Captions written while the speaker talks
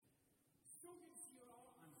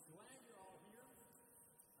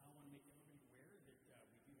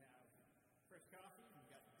coffee. We've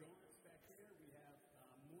got donuts back there. We have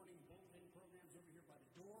morning bulletin programs over here by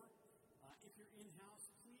the door. If you're in-house,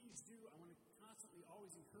 please do. I want to constantly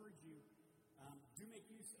always encourage you, do make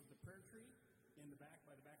use of the prayer tree in the back,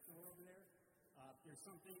 by the back door over there. If there's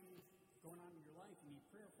something going on in your life you need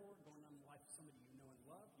prayer for, going on in the life of somebody you know and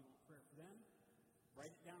love, you want prayer for them,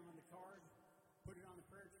 write it down on the card, put it on the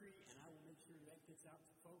prayer tree, and I will make sure that gets out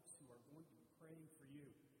to folks who are going to be praying for you.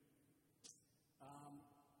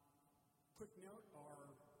 Quick note,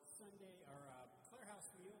 our Clare House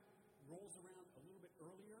meal rolls around a little bit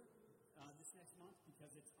earlier this next month because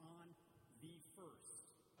it's on the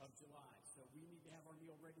 1st of July. So we need to have our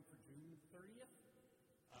meal ready for June 30th.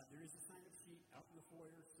 There is a sign-up sheet out in the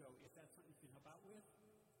foyer, so if that's something you can help out with,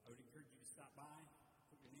 I would encourage you to stop by,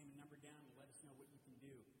 put your name and number down, and let us know what you can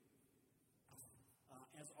do.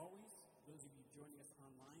 As always, those of you joining us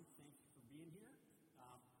online, thank you for being here.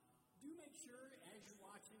 Do make sure, as you're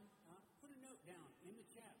watching, put a note down in the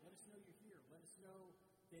chat. Let us know you're here. Let us know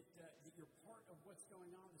that you're part of what's going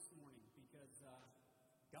on this morning, because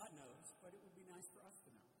God knows, but it would be nice for us to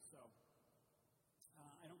know. So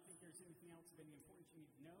I don't think there's anything else of any importance you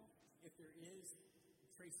need to know. If there is,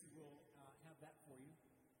 Tracy will have that for you.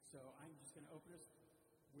 So I'm just going to open us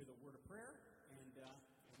with a word of prayer, and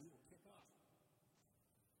we will kick off.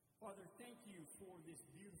 Father, thank you for this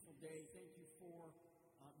beautiful day. Thank you for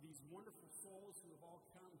these wonderful souls who have all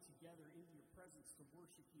come together into your presence to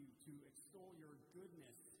worship you, to extol your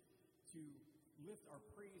goodness, to lift our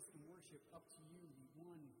praise and worship up to you, the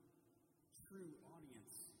one true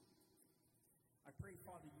audience. I pray,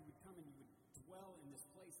 Father, you would come and you would dwell in this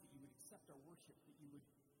place, that you would accept our worship, that you would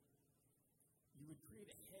create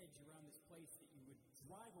a hedge around this place, that you would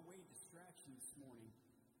drive away distraction this morning,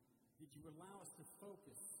 that you would allow us to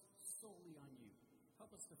focus solely on you.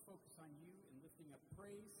 Help us to focus on you in lifting up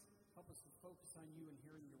praise. Help us to focus on you in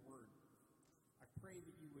hearing your word. I pray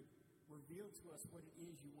that you would reveal to us what it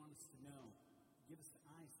is you want us to know. Give us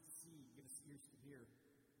eyes to see. Give us ears to hear.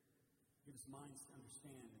 Give us minds to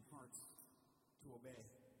understand and hearts to obey.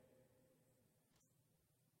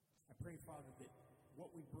 I pray, Father, that what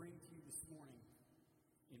we bring to you this morning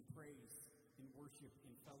in praise, in worship,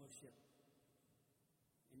 in fellowship,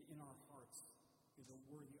 and in our hearts is a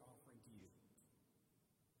worthy offering to you.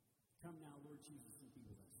 Come now, Lord Jesus, and be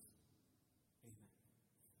with us. Amen.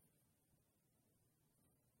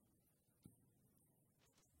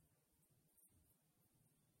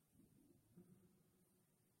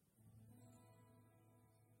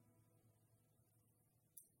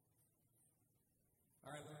 All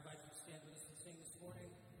right, we'll invite you to stand with us and sing this morning.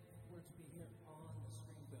 We're to be here on the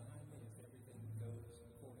screen behind me if everything goes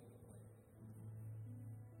according to plan.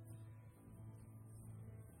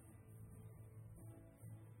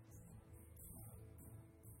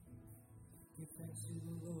 Give thanks to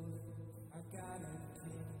the Lord, our God and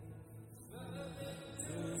King. Love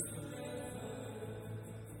endures forever.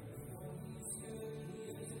 For He's good, He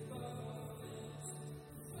is above all things.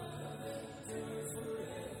 Love endures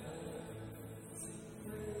forever. Sing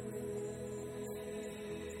praise,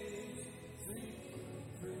 sing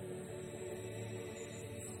praise.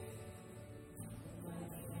 My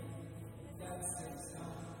King, God sits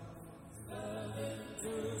on. Love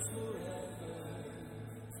endures forever.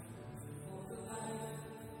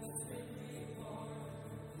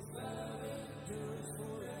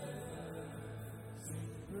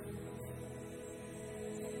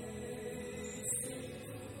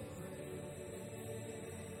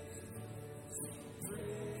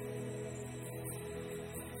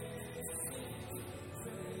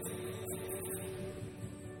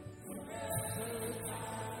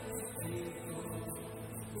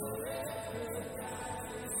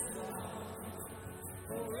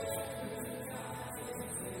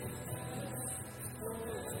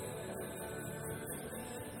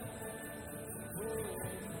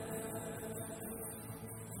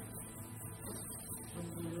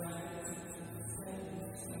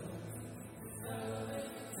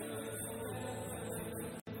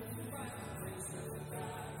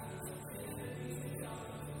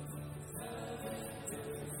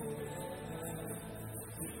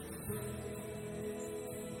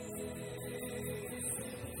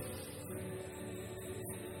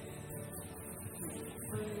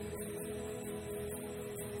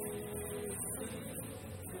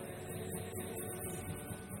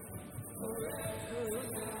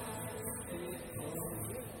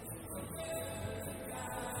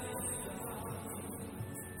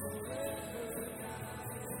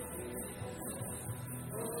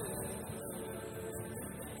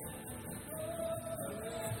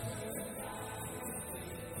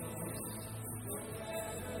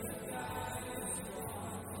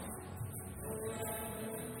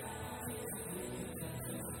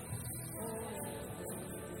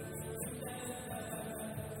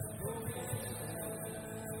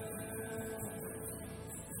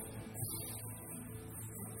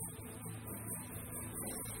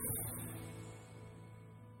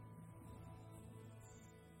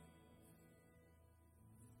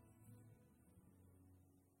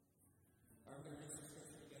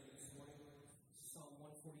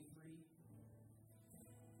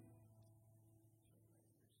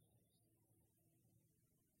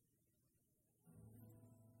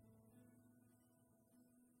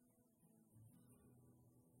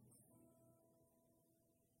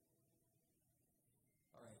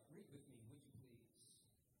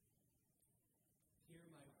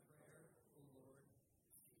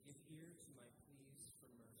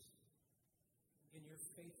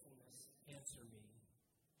 faithfulness, answer me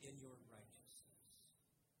in your righteousness.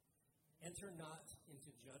 Enter not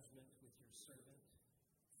into judgment with your servant,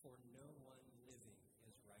 for no one living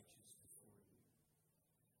is righteous before you.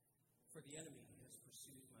 For the enemy has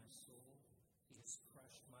pursued my soul. He has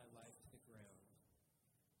crushed my life to the ground.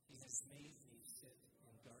 He has made me sit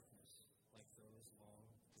in darkness like those long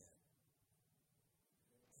dead.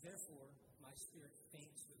 Therefore, my spirit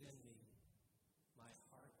faints within me. My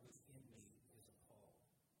heart within me is appalled.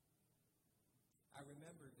 I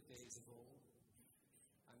remember the days of old.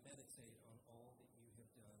 I meditate on all that you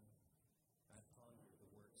have done. I ponder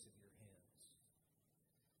the works of your hands.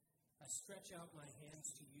 I stretch out my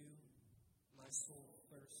hands to you. My soul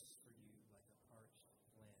thirsts for you like a parched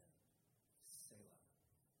land. Selah.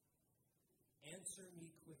 Answer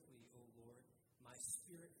me quickly, O Lord. My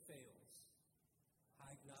spirit fails.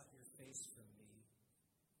 Hide not your face from me,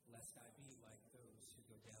 lest I be like those who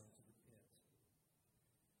go down to the pit.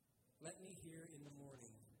 Let me hear in the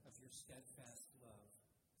morning of your steadfast love,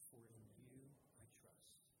 for in you I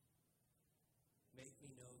trust. Make me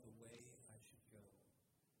know the way I should go,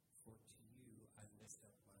 for to you I lift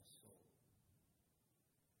up my soul.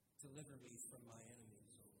 Deliver me from my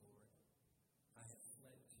enemies, O Lord. I have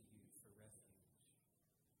fled to you for refuge.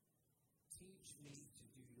 Teach me to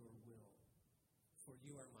do your will, for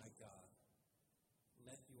you are my God.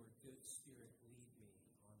 Let your good spirit lead me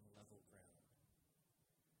on level ground.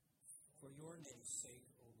 For your name's sake,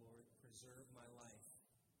 O Lord, preserve my life.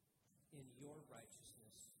 In your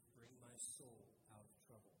righteousness, bring my soul out of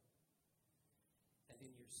trouble. And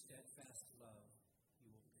in your steadfast love,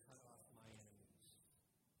 you will cut off my enemies,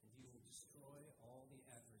 and you will destroy all the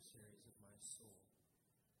adversaries of my soul,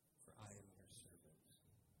 for I am your servant.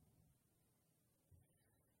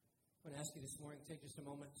 I want to ask you this morning, take just a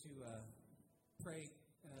moment to pray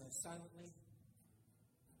silently.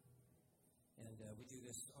 And we do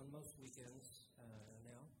this on most weekends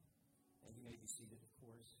now. And you may be seated, of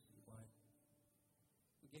course, if you want.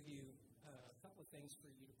 We give you a couple of things for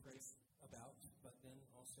you to pray about, but then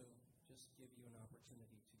also just give you an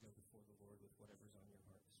opportunity to go before the Lord with whatever's on your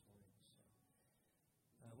heart this morning.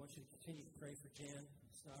 So I want you to continue to pray for Jan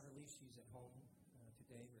Snodderly. She's at home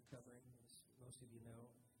today recovering, as most of you know.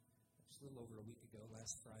 Just a little over a week ago,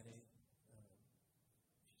 last Friday,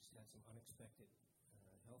 she's had some unexpected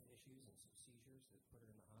health issues and some seizures that put her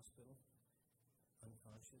in the hospital,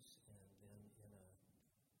 unconscious, and then in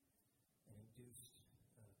an induced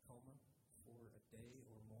coma for a day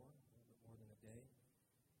or more, a little bit more than a day.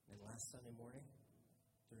 And last Sunday morning,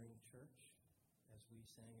 during church, as we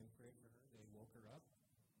sang and prayed for her, they woke her up.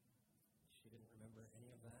 She didn't remember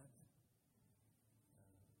any of that.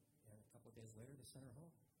 And a couple of days later, they sent her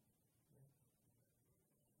home.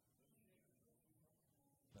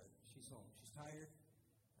 But she's home. She's tired.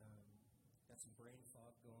 Got some brain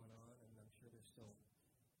fog going on, and I'm sure they're still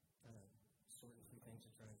kind of sorting through things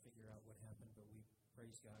and trying to figure out what happened, but we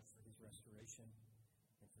praise God for his restoration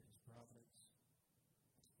and for his providence.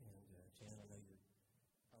 And Jan, I know you're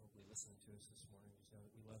probably listening to us this morning. Just know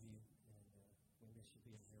that we love you, and we miss you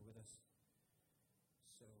being here with us.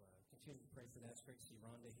 So continue to pray for that. It's great to see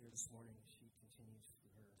Rhonda here this morning. She continues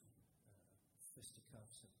through her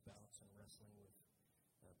fisticuffs and bouts and wrestling with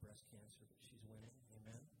breast cancer, but she's winning.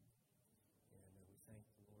 Amen. We thank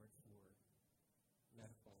the Lord for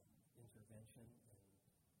medical intervention and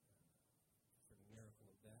for the miracle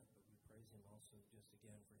of that, but we praise him also just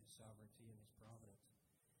again for his sovereignty and his providence.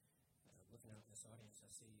 Looking out in this audience,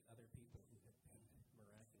 I see other people who have been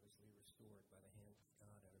miraculously restored by the hand of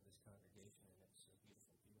God out of this congregation, and it's a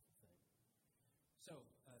beautiful, beautiful thing. So,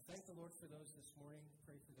 thank the Lord for those this morning.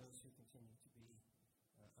 Pray for those who continue to be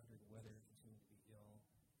under the weather, continue to be ill,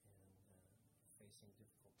 and facing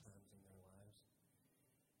difficult times in their lives.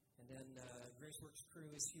 And then GraceWorks crew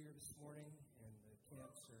is here this morning, and the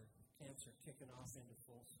camps are kicking off into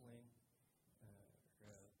full swing.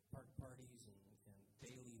 Park parties and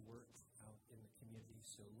daily work out in the community.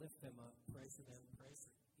 So lift them up, pray for them, pray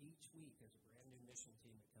for each week. There's a brand new mission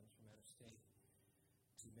team that comes from out of state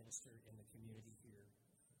to minister in the community here.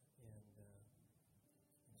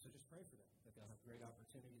 And so just pray for them, that they'll have great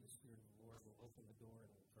opportunity. The Spirit of the Lord will open the door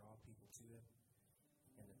and will draw people to it,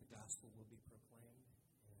 and that the gospel will be proclaimed.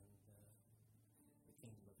 The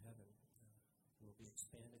kingdom of heaven will be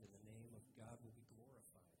expanded, and the name of God will be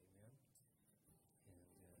glorified. Amen.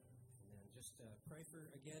 And then just pray for,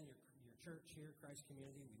 again, your church here, Christ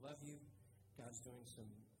Community. We love you. God's doing some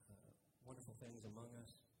wonderful things among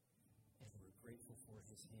us, and we're grateful for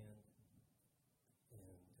his hand.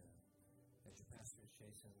 And as your pastors,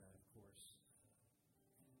 Jason and I, of course,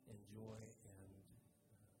 enjoy and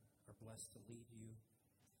are blessed to lead you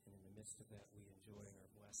And in the midst of that, we enjoy and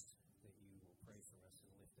are blessed that you will pray for us and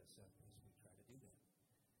lift us up as we try to do that.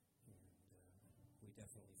 And we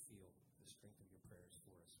definitely feel the strength of your prayers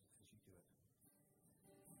for us as you do it.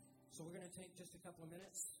 So we're going to take just a couple of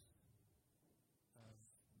minutes of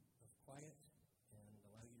quiet and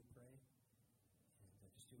allow you to pray. And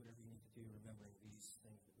just do whatever you need to do, remembering these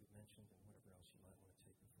things that we've mentioned and whatever else you might want to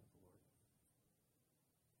take before the Lord.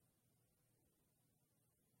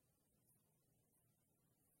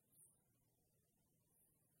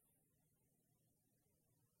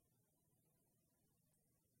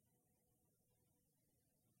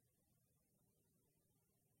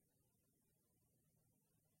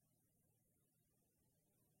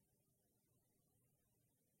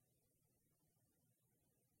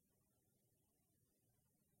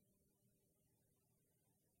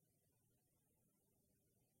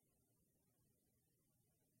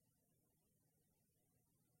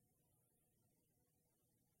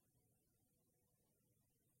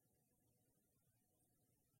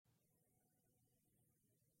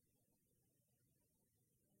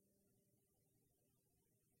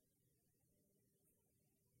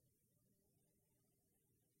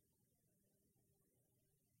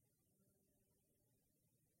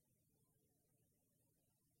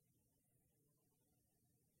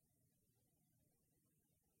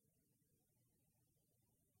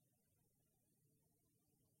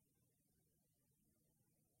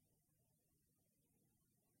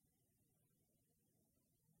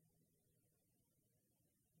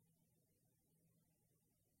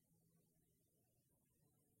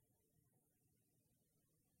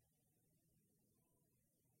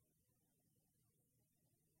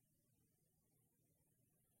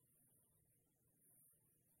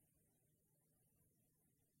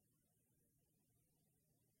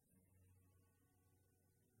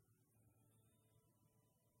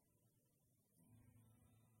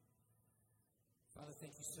 Father,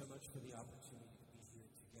 thank you so much for the opportunity to be here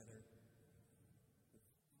together with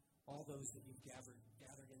all those that you've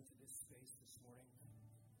gathered into this space this morning,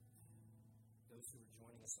 those who are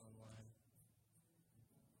joining us online.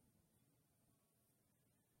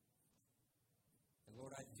 And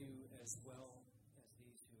Lord, I do as well as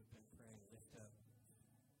these who have been praying, lift up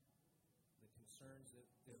the concerns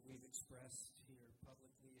that we've expressed here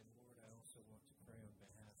publicly. And Lord, I also want to pray on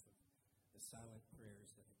behalf of the silent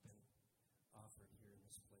prayers that have been offered here in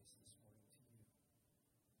this place this morning to you.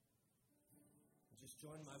 And just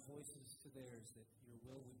join my voices to theirs that your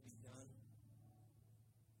will would be done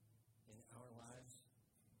in our lives.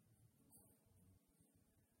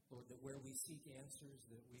 Lord, that where we seek answers,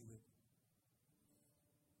 that we would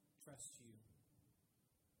trust you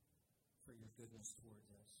for your goodness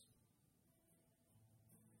towards us.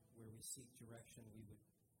 Where we seek direction, we would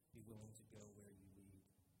be willing to go where you lead.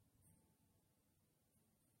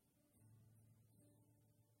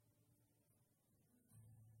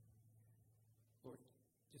 Lord,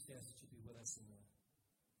 just ask that you be with us in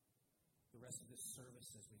the rest of this service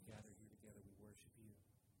as we gather here together. We worship you.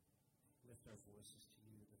 Lift our voices to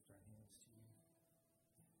you. Lift our hands to you.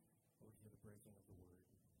 Lord, hear the breaking of the word.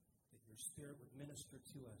 That your Spirit would minister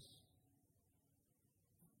to us.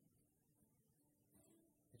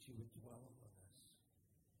 That you would dwell among us.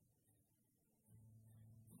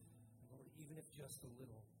 And Lord, even if just a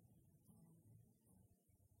little,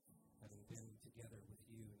 having been together with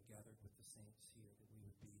you and gathered with the saints here, that we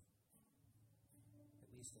would be at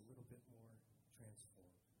least a little bit more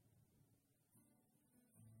transformed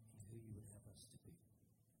into who you would have us to be.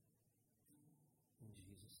 In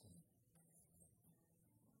Jesus' name.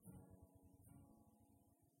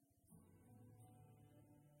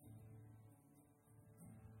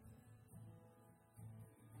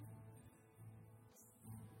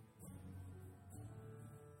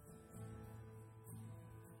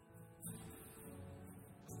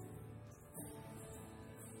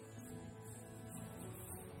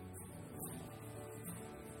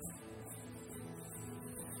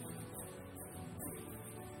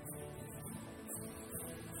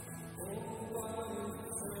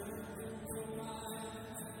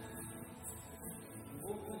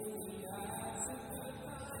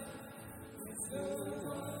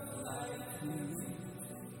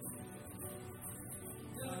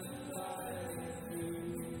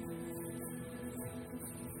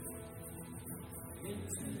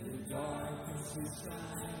 To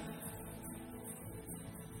shine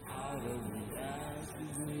out of the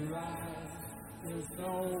ashes we rise. There's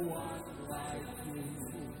no one like you,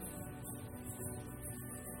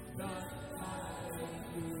 none like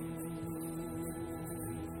you.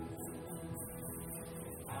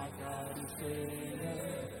 Our God is greater,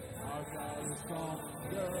 our God is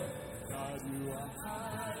stronger. God, you are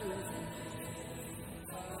high.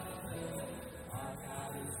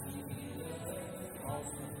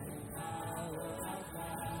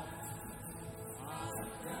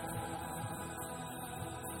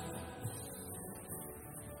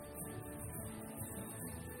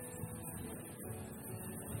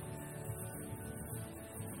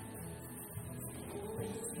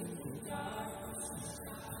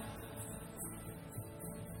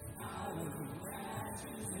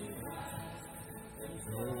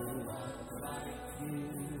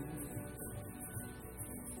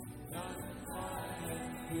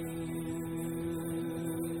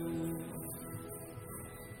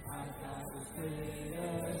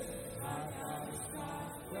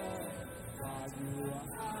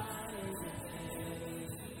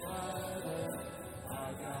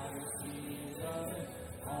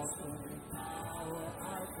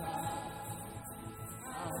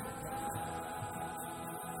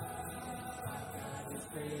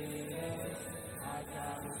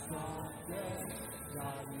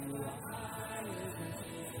 God, you are higher than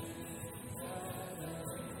any other.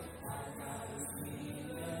 Our God is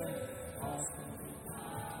healer, awesome in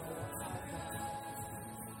power. Our God.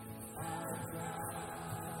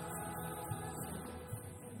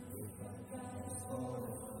 If our God is for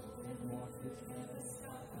us, then what can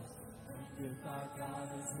stop us? And if our God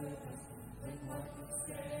is with us, then what can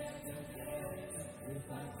stand against?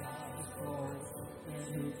 If our God is for us, then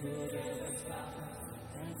who could ever stop us?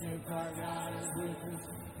 And if our God is with us,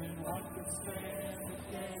 then what can stand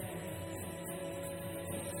against?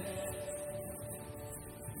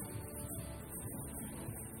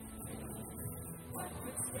 What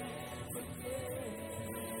can stand against?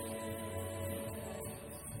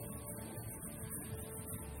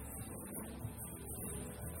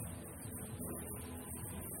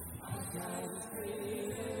 Our God is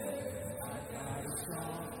greater, our God is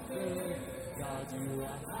stronger. God, you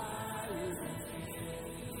are higher than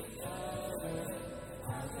any other.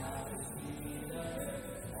 Our God is healer,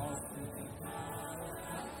 awesome in power.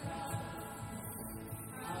 Our God,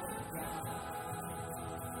 our God.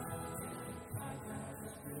 Our God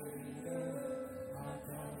is greater, our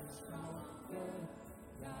God is stronger.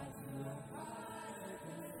 God, you are higher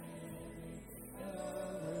than any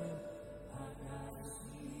other. Our God is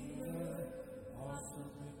healer,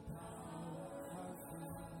 awesome in power. Our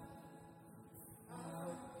God,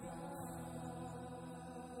 our God.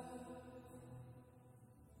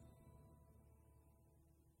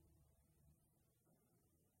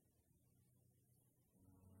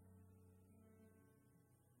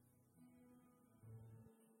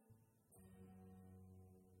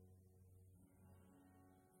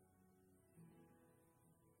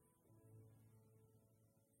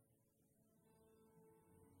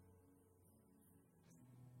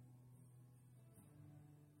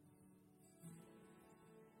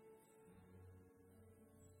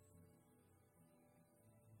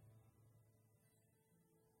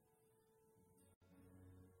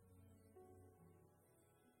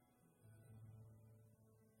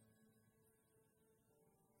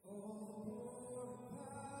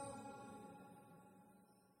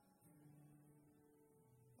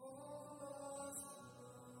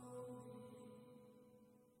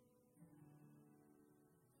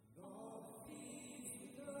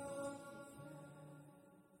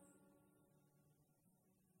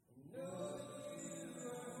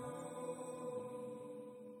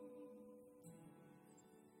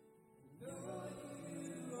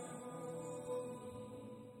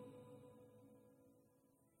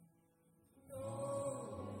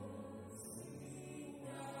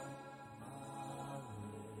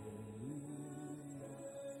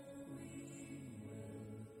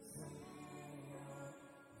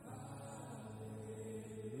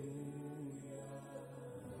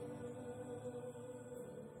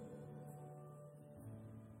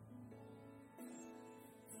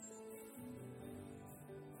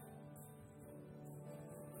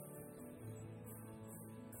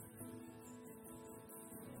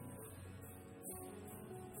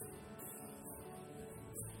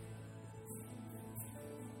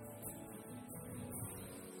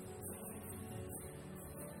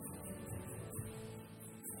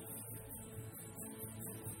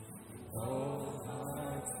 Oh,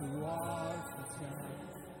 hearts to watch the sky.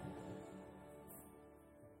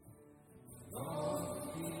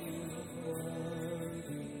 All feel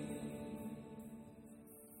worthy.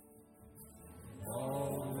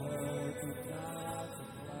 All work of God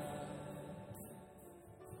supply.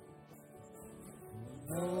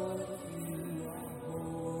 Lord, you are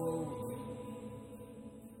holy.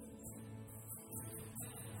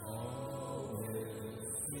 Always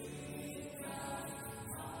sing God.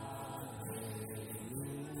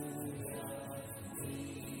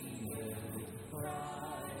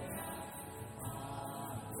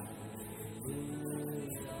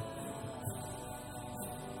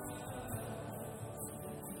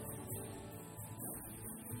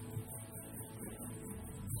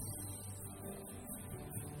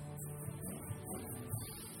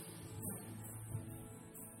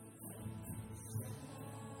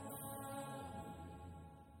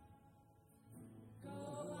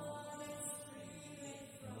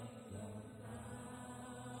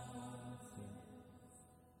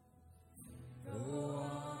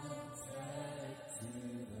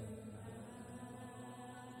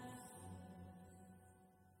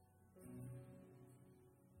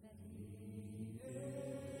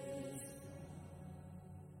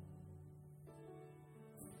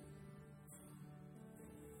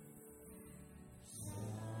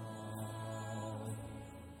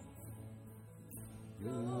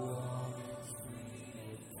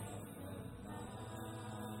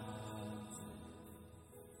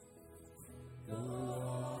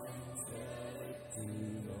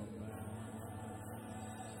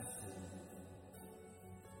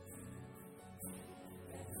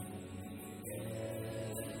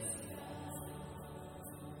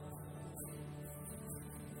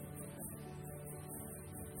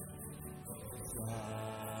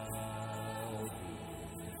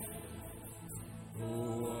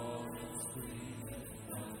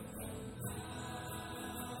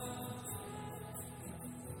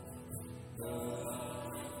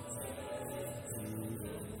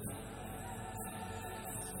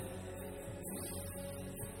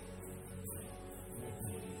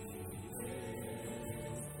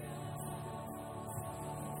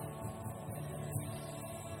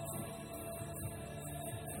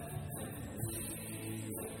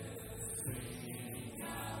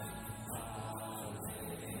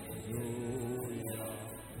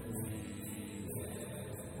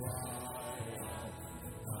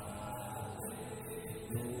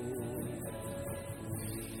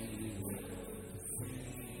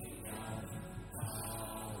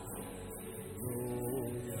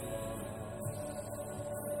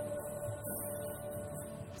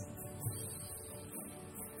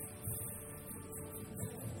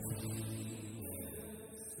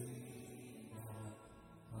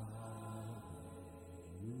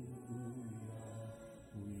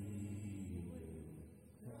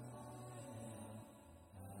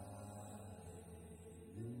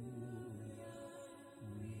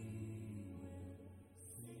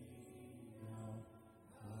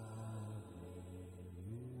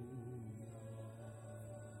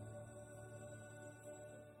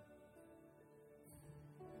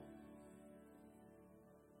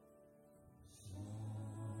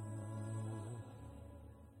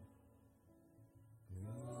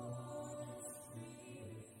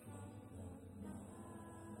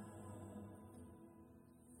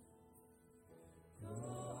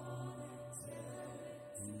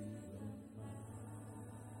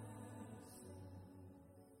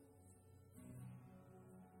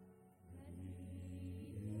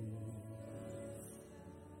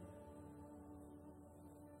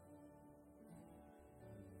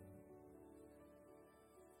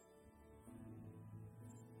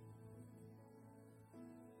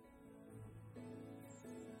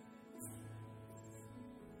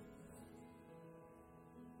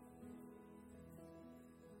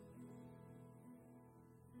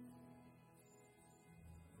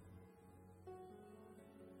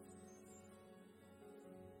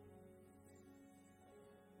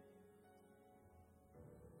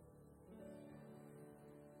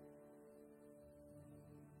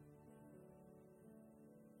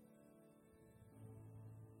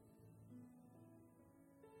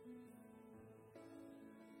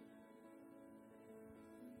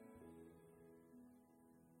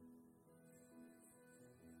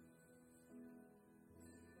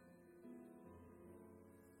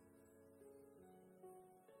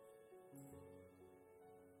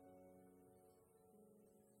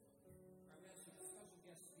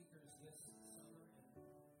 this summer, and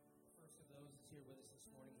the first of those is here with us this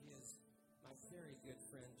morning. He is my very good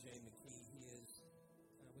friend, Jay McKee. He is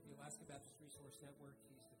with the Alaska Baptist Resource Network.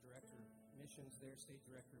 He's the director of missions there, state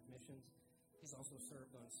director of missions. He's also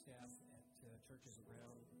served on staff at churches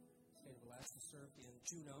around the state of Alaska. Served in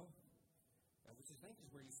Juneau, which I think is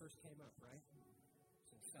where you first came up, right? It's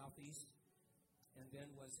in Southeast. And then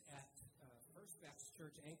was at First Baptist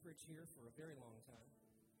Church Anchorage here for a very long time.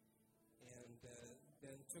 And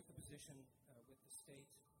then took the position with the state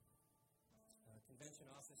convention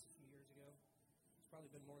office a few years ago. It's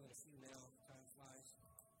probably been more than a few now. Time flies.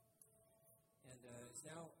 And is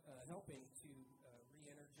now helping to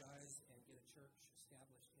re-energize and get a church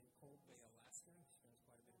established in Cold Bay, Alaska. He spends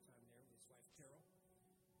quite a bit of time there with his wife, Carol.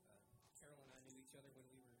 Carol and I knew each other when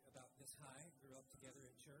we were about this high, grew up together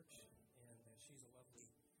in church, and she's a lovely,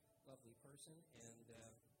 lovely person. And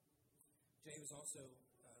Jay was also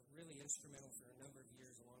really instrumental for a number of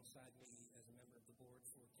years alongside me as a member of the board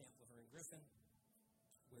for Camp Laverne Griffin,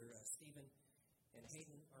 where Stephen and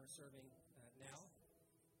Hayden are serving now.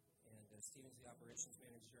 And Stephen's the operations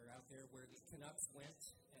manager out there, where the Canucks went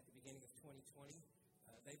at the beginning of 2020.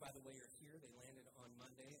 They, by the way, are here. They landed on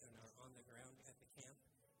Monday and are on the ground at the camp,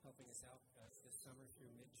 helping us out this summer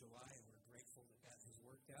through mid-July, and we're grateful that that has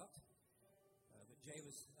worked out. But Jay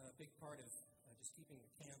was a big part of just keeping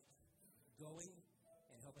the camp going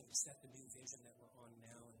and helping to set the new vision that we're on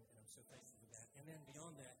now, and I'm so thankful for that. And then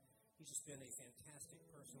beyond that, he's just been a fantastic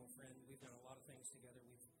personal friend. We've done a lot of things together.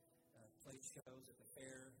 We've played shows at the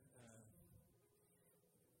fair,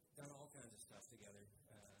 done all kinds of stuff together,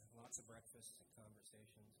 lots of breakfasts and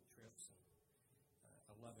conversations and trips, and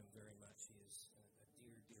I love him very much. He is a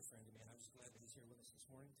dear, dear friend to me, and I'm just glad that he's here with us this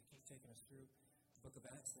morning to keep taking us through the book of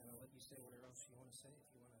Acts, and I'll let you say whatever else you want to say if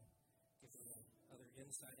you want to give a little other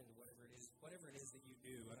insight into whatever it is that you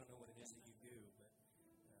do. I don't know what it is that you do, but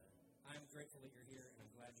I'm grateful that you're here, and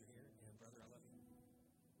I'm glad you're here, and brother, I love you.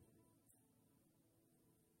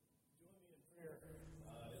 Join me in prayer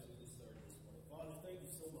as we get started this morning. Father, thank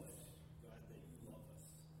you so much, God, that you love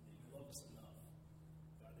us, that you love us enough.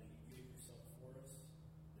 God, that you gave yourself for us,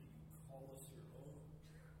 that you call us your own.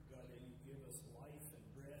 God, that you give us life and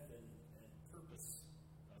breath and purpose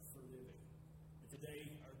for living. And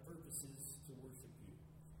today, our purpose is to worship you.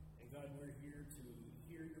 And God, we're here to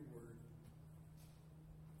hear your word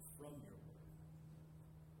from your word.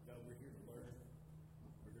 God, we're here to learn.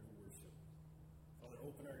 We're here to worship. Father,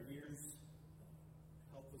 open our ears.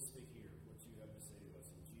 Help us to hear what you have to say to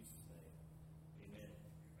us. In Jesus' name, amen.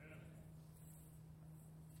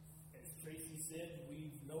 As Tracy said,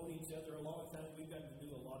 we've known each other a long time. We've gotten to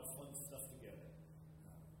do a lot of fun stuff together.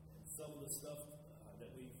 And some of the stuff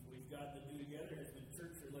that we've gotten to do together has been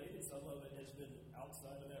church-related. Some of it has been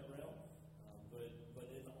outside of that realm.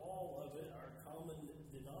 But in all of it, our common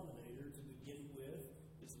denominator to begin with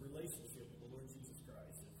is the relationship with the Lord Jesus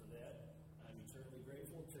Christ. And for that, I'm eternally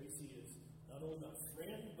grateful. Tracy is not only my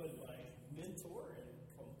friend, but my mentor and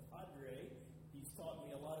compadre. He's taught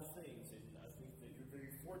me a lot of things, and I think that you're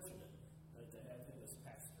very fortunate to have him as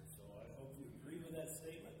pastor. So I hope you agree with that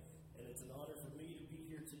statement, and it's an honor for me to be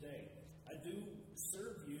here today. I do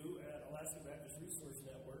serve you at Alaska Baptist Resource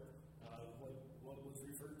Network, what was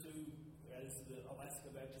referred to as the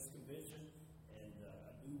Alaska Baptist Convention, and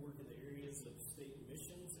I do work in the areas of state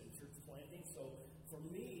missions and church planting. So for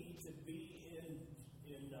me to be in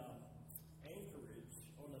Anchorage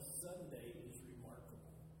on a Sunday is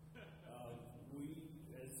remarkable.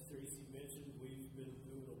 As Tracy mentioned, we've been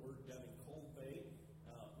doing a work down in Cold Bay.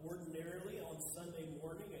 Ordinarily on Sunday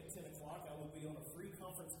morning at 10 o'clock, I would be on a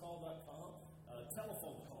freeconferencecall.com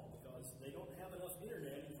telephone call, because they don't have enough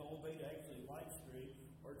internet in Cold Bay to actually live stream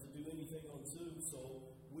or to do anything on Zoom. So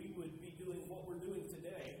we would be doing what we're doing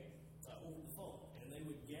today over the phone. And they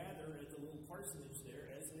would gather at the little parsonage there,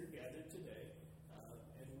 as they're gathered today,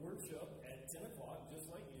 and worship at 10 o'clock, just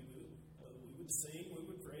like you do. We would sing, we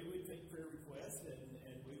would pray, we'd take prayer requests,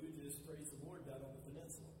 and we would just praise the Lord down on the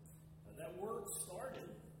peninsula. That work started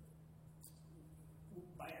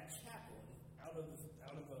by a chaplain out of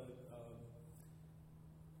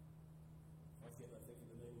why can't I think of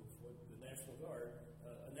the name of the National Guard?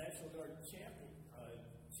 A National Guard chaplain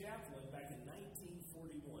back in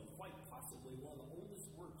 1941, quite possibly one of the oldest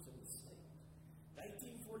works in the state.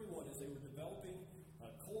 1941, as they were developing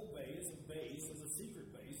Cold Bay as a base, as a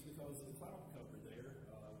secret base, because of the cloud cover there,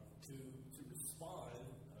 to respond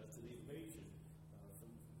to the invasion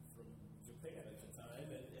from Japan at the time.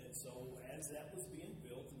 And so as that was being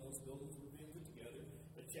built and those buildings were being put together,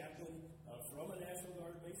 the chaplain from a National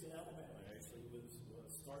Guard base in Alabama actually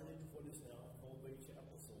started what is now Cold Bay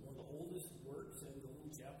Chapel. So one of the oldest works, and the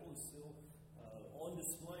little chapel is still on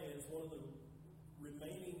display as one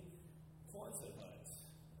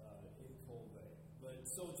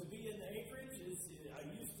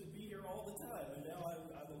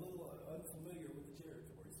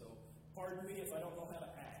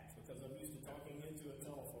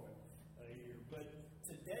But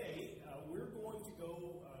today, we're going to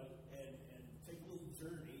go and take a little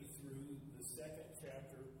journey through the second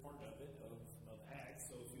chapter, part of it, of Acts.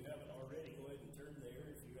 So if you haven't already, go ahead and turn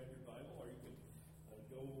there if you have your Bible, or you can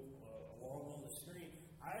go along on the screen.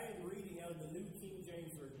 I am reading out of the New King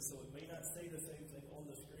James Version, so it may not say the same thing on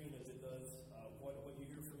the screen as it does what you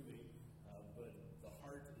hear from me, but the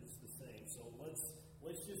heart is the same. So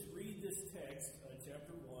let's just read this text,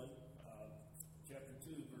 chapter 1, chapter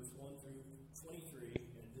 2, verse 1 through 23,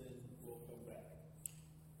 and then we'll come back.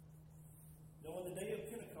 Now, on the day of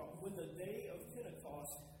Pentecost, when the day of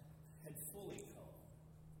Pentecost had fully come,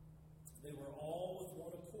 they were all with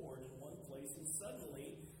one accord in one place, and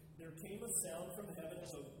suddenly there came a sound from heaven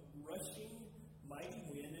as a rushing mighty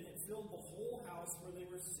wind, and it filled the whole house where they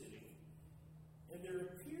were sitting. And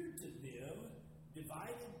there appeared to them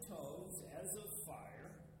divided tongues as of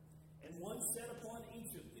fire, and one sat upon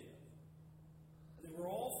each of them. And they were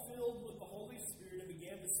all filled with the Holy Spirit and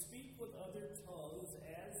began to speak with other tongues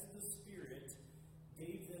as the Spirit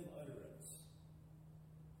gave them utterance.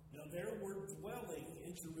 Now there were dwelling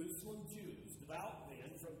in Jerusalem Jews, devout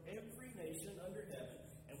men from every nation under heaven.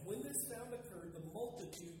 And when this sound occurred, the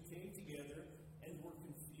multitude came together and were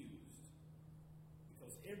confused,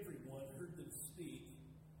 because everyone heard them speak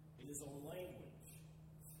in his own language.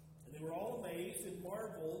 And they were all amazed and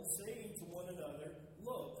marveled, saying to one another,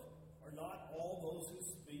 "Look, are not all those who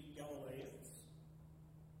speak Galileans?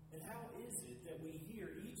 And how is it that we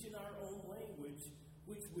hear each in our own language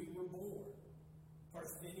which we were born?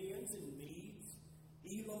 Parthians and Medes,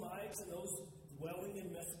 Elamites and those dwelling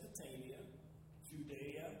in Mesopotamia,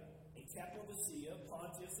 Judea and Cappadocia,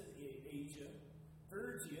 Pontus and Asia,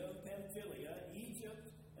 Phrygia, Pamphylia,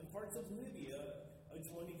 Egypt, and parts of Libya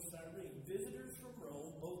adjoining Cyrene, visitors from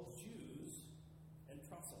Rome, both Jews and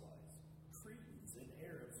proselytes, Cretans and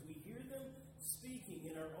Arabs. We hear them speaking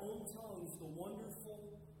in our own tongues the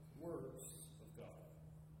wonderful works of God."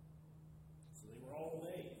 So they were all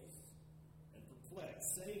amazed and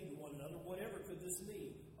perplexed, saying to one another, "Whatever could this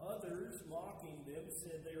mean?" Others, mocking them,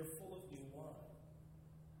 said, "They are full of new wine."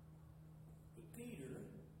 But Peter,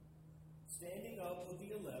 standing up with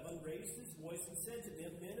the 11, raised his voice and said to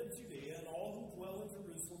them, "Men of Judea and all who dwell in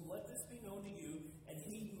Jerusalem, let this be known to you, and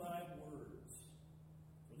heed my words.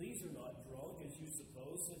 For these are not drunk, as you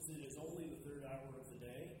suppose, since it is only the third hour of the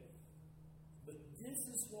day. But this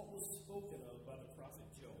is what was spoken of by the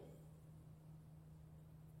prophet Joel.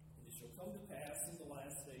 And it shall come to pass in the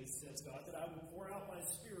last days, says God, that I will pour out my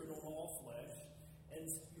Spirit on all flesh, and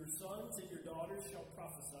your sons and your daughters shall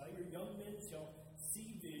prophesy, your young men shall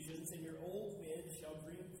see visions, and your old men shall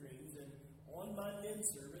dream dreams, and on my men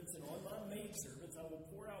servants and on my maid servants I will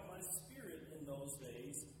pour out my Spirit in those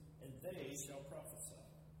days, and they shall prophesy.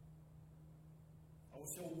 I will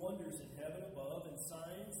show wonders in heaven above and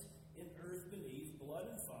signs in earth beneath, blood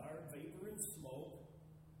and fire, vapor and smoke.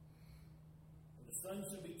 And the sun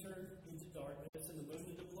shall be turned into darkness and the moon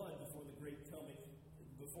into blood before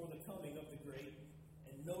the coming of the great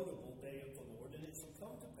and notable day of the Lord. And it shall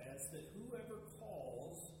come to pass that whoever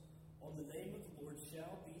calls on the name of the Lord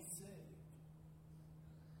shall be saved.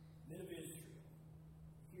 Men of Israel,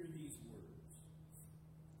 hear these words.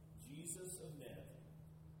 Jesus of Nazareth,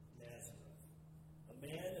 a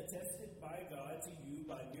man attested by God to you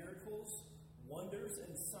by miracles, wonders,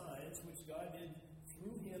 and signs which God did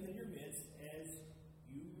through him in your midst, as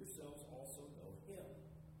you yourselves also know him,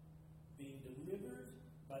 being delivered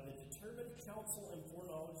by the determined counsel and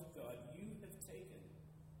foreknowledge of God, you have taken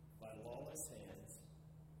by lawless hands,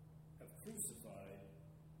 have crucified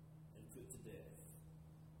and put to death.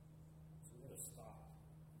 So we're going to stop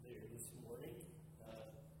there this morning,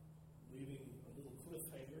 leaving a little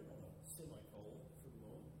cliffhanger on a semicolon for the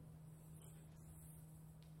moment.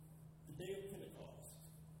 The day of Pentecost.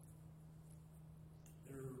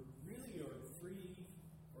 There really are 300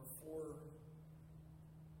 or 400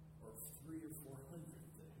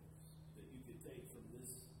 things that you could take from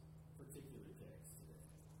this particular text today.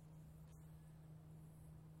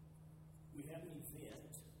 We have an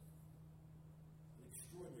event, an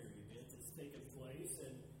extraordinary event that's taken place,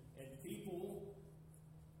 and people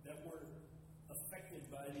that were affected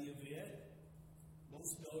by the event,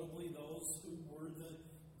 most notably those who were the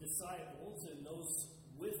disciples and those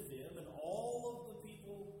with them, and all of the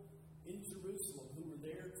people in Jerusalem who were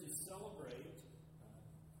there to celebrate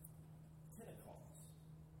Pentecost,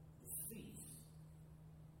 the feast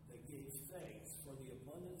that gave thanks for the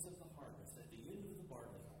abundance of the harvest at the end of the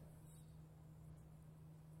barley harvest.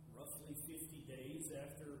 Roughly 50 days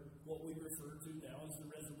after what we refer to now as the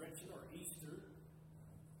resurrection or Easter,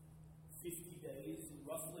 50 days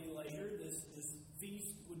roughly later, this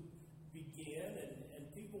feast would begin,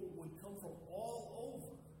 and people would come from all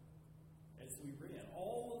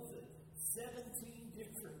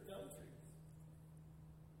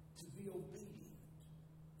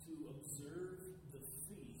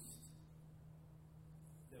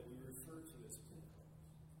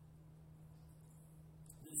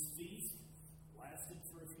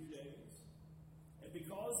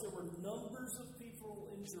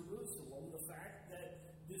in Jerusalem the fact that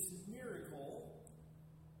this miracle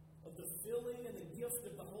of the filling and the gift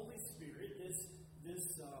of the Holy Spirit, this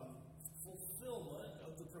fulfillment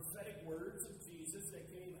of the prophetic words of Jesus that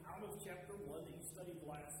came out of chapter 1 that you studied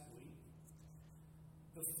last week,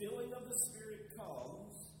 the filling of the Spirit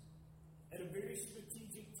comes at a very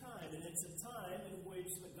strategic time, and it's a time in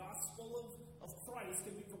which the gospel of Christ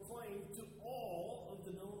can be proclaimed to all of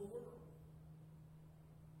the known world.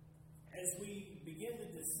 As we begin to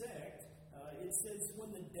dissect, it says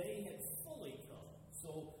when the day had fully come.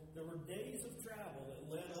 So there were days of travel that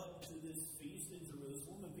led up to this feast in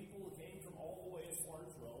Jerusalem, and people came from all the way as far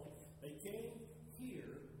as Rome. They came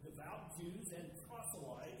here, devout Jews and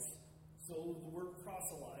proselytes. So the word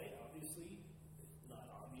proselyte, not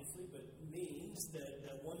obviously, but means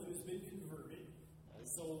that one who has been converted.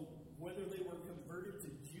 So whether they were converted to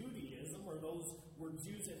Judaism or those were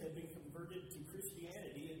Jews that had been converted to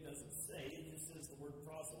Christianity, it doesn't say. It just says the word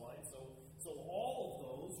proselyte. So all of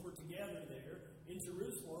those were together there in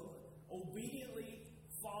Jerusalem, obediently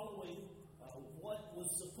following what was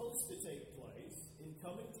supposed to take place in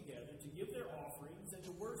coming together to give their offerings and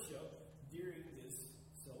to worship during this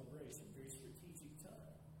celebration. Very strategic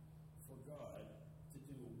time for God to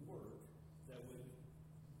do a work that would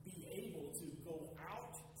be able to go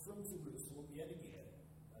out from Jerusalem yet again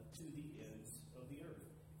to the ends of the earth.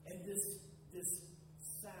 And this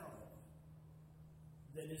sound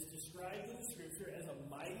that is described in the Scripture as a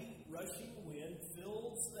mighty rushing wind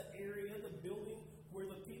fills the area, the building where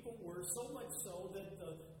the people were, so much so that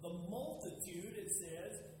the multitude, it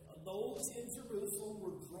says, those in Jerusalem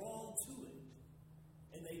were drawn to it.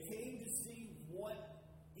 And they came to see what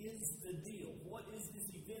is the deal, what is this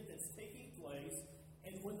event that's taking place.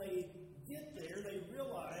 And when they get there, they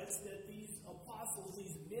realize that these apostles,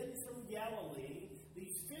 these men from Galilee,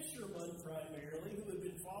 these fishermen primarily, who have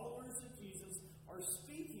been followers of Jesus, are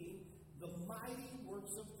speaking the mighty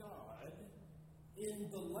works of God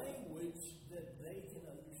in the language that they can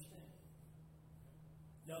understand.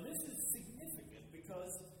 Now, this is significant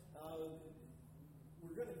because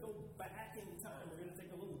we're going to go back in time. We're going to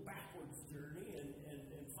take a little backwards journey and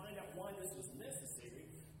find out why this was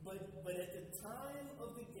necessary. But at the time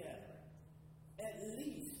of the gathering, at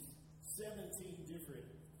least 17 different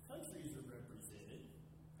countries are represented,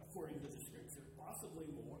 according to the Scripture, possibly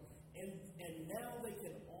more. And now they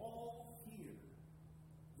can all hear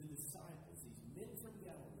the disciples, these men from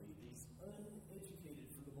Galilee, these uneducated,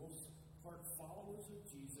 for the most part, followers of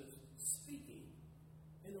Jesus, speaking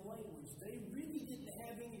in a language they really didn't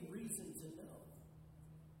have any reason to know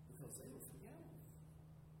because they were from Galilee.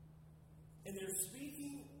 And they're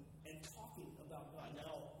speaking and talking about God.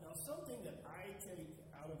 Now something that I take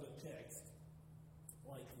out of a text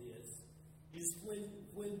like this is when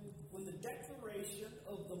the declaration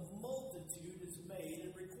of the multitude is made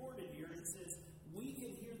and recorded here, it says, we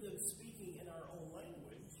can hear them speaking in our own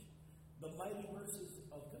language, the mighty mercies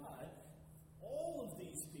of God. All of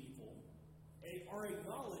these people are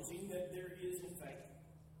acknowledging that there is, in fact,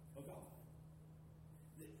 a God.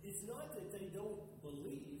 It's not that they don't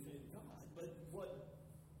believe in God, but what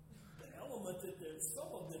the element that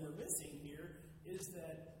some of them are missing here is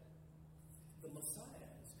that the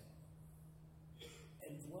Messiah has come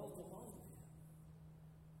and dwelt among them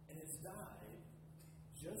and has died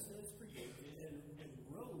just as predicted and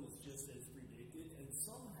rose just as predicted, and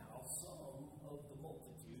somehow some of the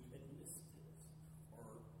multitude had missed this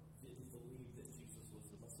or didn't believe that Jesus was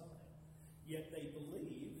the Messiah. Yet they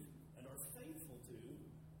believe and are faithful to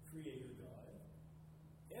Creator God,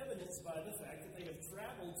 evidenced by the fact that they have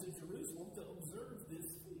traveled to Jerusalem to observe this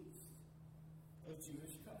feast of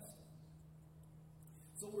Jewish custom.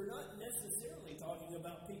 So we're not necessarily talking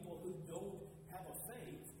about people who don't have a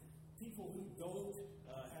faith, people who don't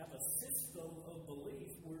have a system of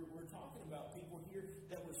belief. We're talking about people here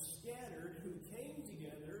that were scattered, who came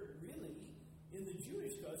together really in the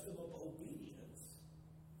Jewish custom of obedience.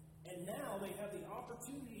 And now they have the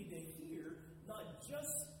opportunity to hear not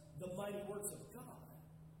just the mighty works of God,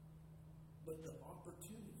 but the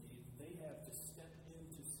opportunity they have to step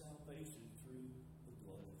into salvation through the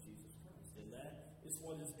blood of Jesus Christ. And that is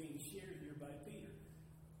what is being shared here by Peter.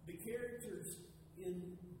 The characters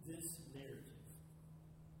in this narrative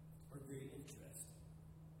are very interesting.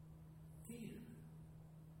 Peter,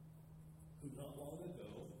 who not long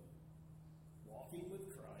ago, walking with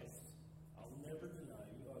Christ, I'll never deny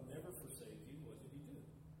you, I'll never forsake you, what did he do?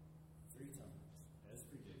 3 times, as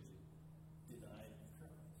predicted, denied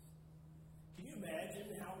Christ. Can you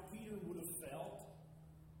imagine how Peter would have felt?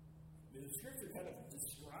 I mean, the Scripture kind of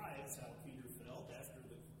describes how Peter felt after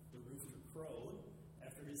the rooster crowed,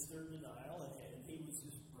 after his third denial, and he was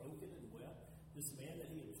just broken and wept. This man that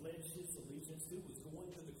he allegiance to was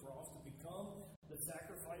going to the cross to become the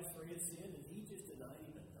sacrifice for his sin, and he just denied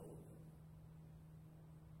even knowing it.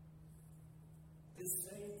 This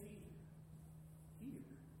same Peter, here,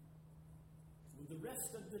 with the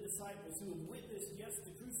rest of the disciples who have witnessed, yes,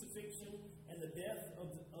 the crucifixion and the death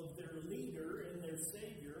of their leader and their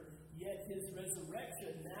Savior, yet his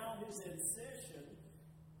resurrection, now his ascension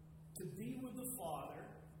to be with the Father,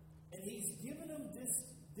 and he's given them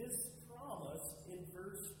this promise in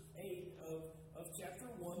verse 8 of chapter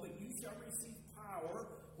 1, but you shall receive power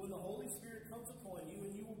when the Holy Spirit comes upon you,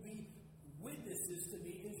 and you will be witnesses to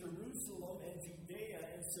me in Jerusalem and Judea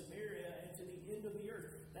and Samaria and to the end of the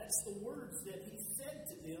earth. That's the words that he said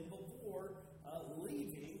to them before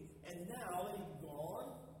leaving, and now they've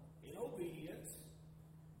gone in obedience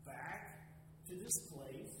back to this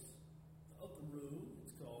place, the upper room,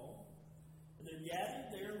 it's called. And they're gathered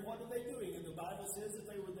there, and what are they doing? And the Bible says that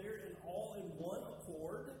they were there in one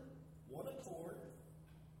accord,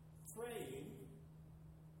 praying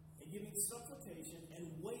and giving supplication and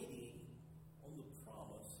waiting on the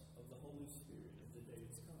promise of the Holy Spirit. And today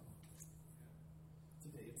it's come.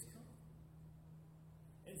 Today it's come.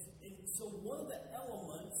 And so one of the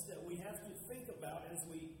elements that we have to think about as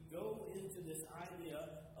we go into this idea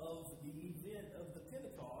of the event of the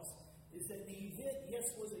Pentecost is that the event, yes,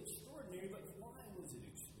 was extraordinary, but why was it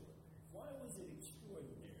extraordinary? Why was it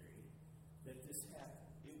extraordinary that this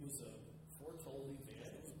happened? It was a foretold event,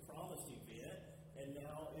 it was a promised event, and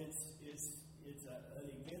now it's an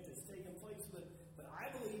event that's taken place. But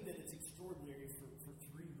I believe that it's extraordinary for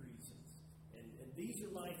three reasons. And these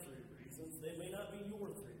are my three reasons. They may not be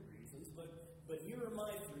your three reasons, but here are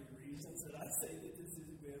my three reasons that I say that this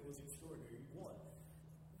event was extraordinary. One,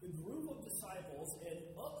 the group of disciples, and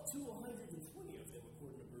up to 120 of them,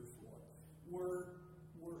 according to verse 1, were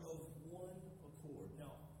of one accord.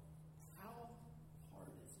 Now, how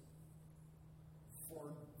hard is it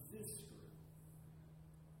for this group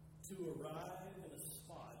to arrive in a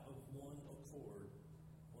spot of one accord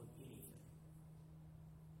on anything?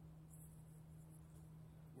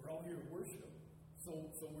 We're all here to worship, so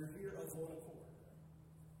we're here of one accord.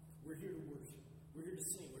 We're here to worship. We're here to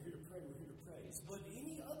sing. We're here to pray. We're here to praise. But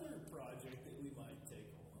any other project that we might take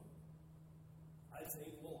on, I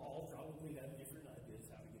think we'll all probably have different ideas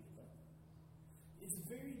how to get it done. It's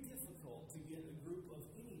very difficult to get a group of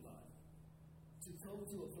anybody to come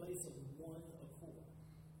to a place of one accord.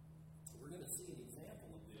 We're going to see an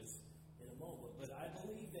example of this in a moment. But I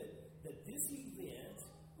believe that this event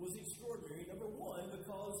was extraordinary, number one,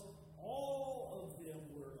 because all of them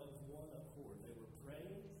were of one accord. They were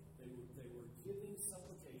praying. They were giving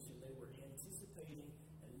supplication. They were anticipating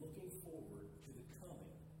and looking forward to the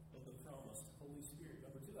coming of the promised Holy Spirit.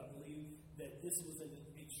 Number two, I believe that this was an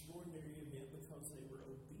extraordinary event because they were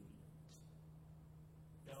obedient.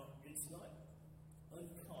 Now, it's not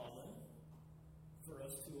uncommon for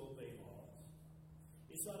us to obey laws.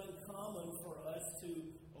 It's not uncommon for us to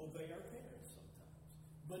obey our parents sometimes.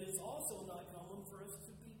 But it's also not common for us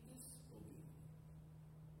to be disobedient.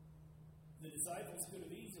 The disciples could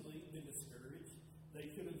have easily been discouraged.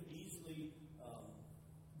 They could have easily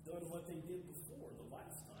done what they did before the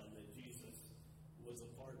last time that Jesus was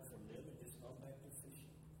apart from them and just gone back to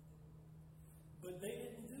fishing. But they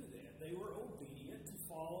didn't do that. They were obedient to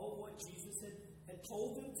follow what Jesus had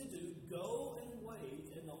told them to do. Go and wait,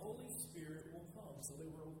 and the Holy Spirit will come. So they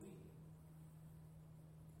were obedient.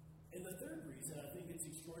 And the third reason I think it's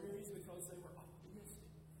extraordinary is because they were optimistic.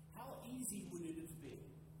 How easy would it have been?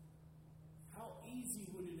 How easy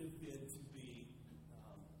would it have been to be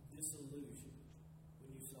disillusioned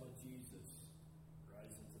when you saw Jesus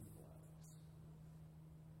rise into the clouds?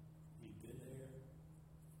 He'd been there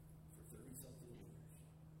for 30-something years.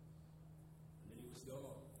 And then he was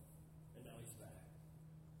gone. And now he's back.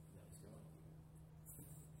 And now he's gone.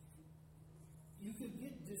 You could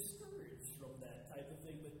get discouraged from that type of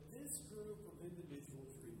thing, but this group of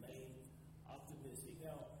individuals remained optimistic.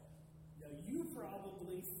 Now you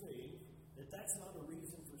probably think that that's not a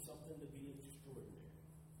reason for something to be extraordinary.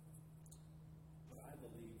 But I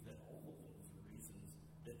believe that all of those are reasons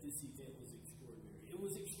that this event was extraordinary. It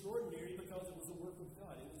was extraordinary because it was a work of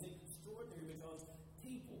God. It was extraordinary because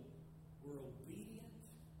people were obedient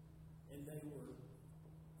and they were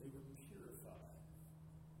purified.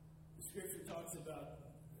 The scripture talks about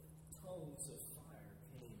tongues of fire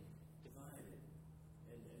came divided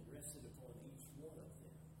and rested upon each one of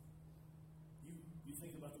them. You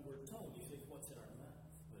think about the word tongue, you think what's in our mouth.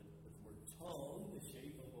 But the word tongue, the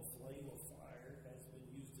shape of a flame of fire, has been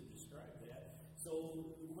used to describe that. So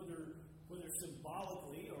whether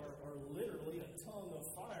symbolically or literally, a tongue of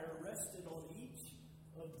fire rested on each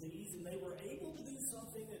of these, and they were able to do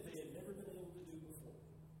something that they had never been able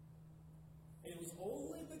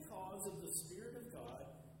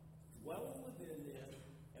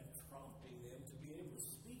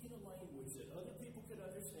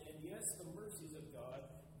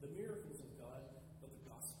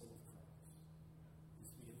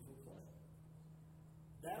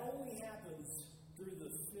through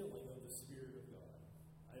the filling of the Spirit of God.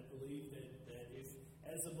 I believe that if,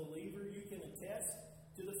 as a believer, you can attest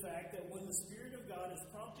to the fact that when the Spirit of God is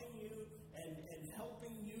prompting you and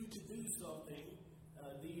helping you to do something,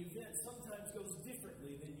 the event sometimes goes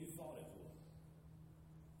differently than you thought it would.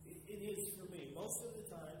 It is for me. Most of the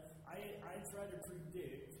time, I try to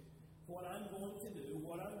predict what I'm going to do,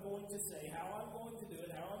 what I'm going to say, how I'm going to do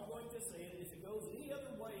it, how I'm going to say it. If it goes any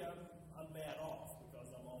other way, I'm bad off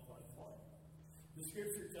because I'm off my plan. The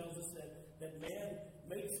Scripture tells us that man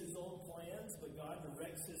makes his own plans, but God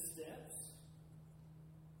directs his steps.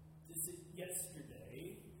 Just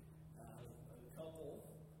yesterday, a couple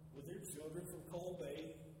with their children from Coal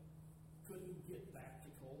Bay couldn't get back to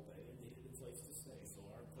Coal Bay and needed a place to stay. So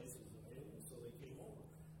our place was available, so they came over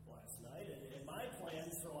last night. And my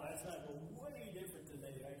plans for last night were way different than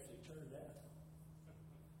they actually turned out.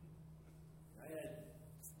 I had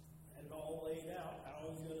it all laid out how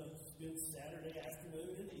I was going to spend Saturday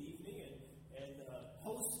afternoon and evening, and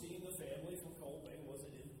hosting the family from Coal Bay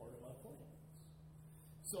wasn't in part of my plan.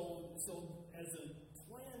 So as a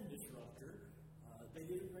plan disruptor, they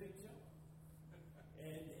did a great job.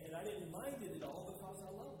 And I didn't mind it at all because I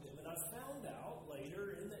loved them. And I found out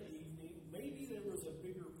later in the evening, maybe there was a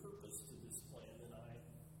bigger purpose to this plan than I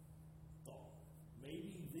thought.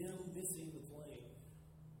 Maybe them missing the plane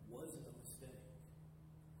wasn't a mistake.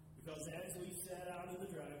 Because as we sat out in the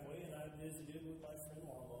driveway and I visited with my friend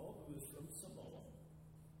Marlo, who is from Samoa,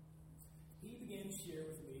 he began to share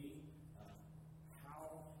with me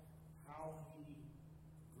how he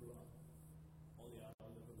grew up on the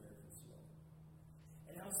island of American Samoa.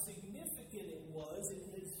 And how significant it was in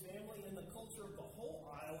his family and the culture of the whole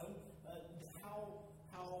island, how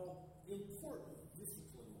important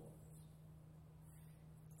discipline was.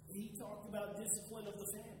 He talked about discipline of the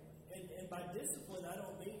family. And by discipline, I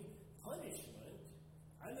don't mean punishment.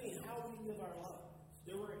 I mean how we live our lives.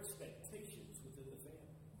 There were expectations within the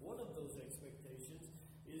family. One of those expectations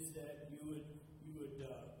is that you would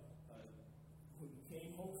when you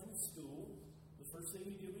came home from school, the first thing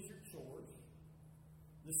you did was your chores.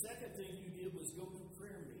 The second thing you did was go to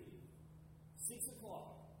prayer meeting. 6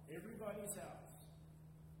 o'clock, everybody's house.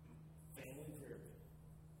 Family prayer meeting.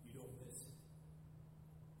 You don't miss it.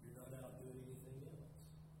 You're not out doing anything else.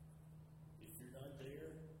 If you're not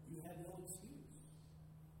there, you have no excuse.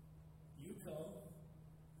 You come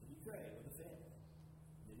and you pray with the family.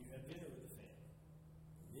 And then you have dinner with the family.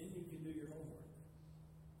 And then you can do your homework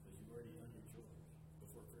because you've already done your chores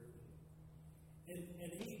before prayer meeting. And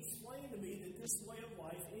he explained to me that this way of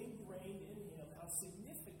life ingrained in him how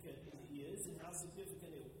significant it is and how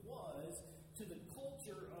significant it was to the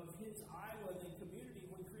culture of his island and community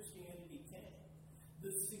when Christianity came.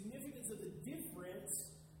 The significance of the difference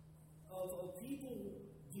of people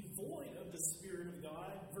devoid of the Spirit of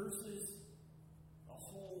God versus a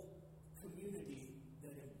whole community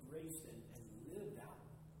that embraced and lived out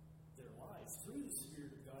their lives through the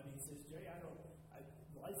Spirit of God. He says, Jay,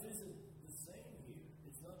 life isn't the same here.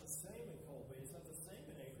 It's not the same in Coal Bay. It's not the same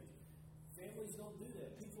in Anchorage. Families don't do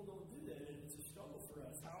that. People don't do that. And it's a struggle for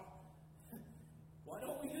us. Why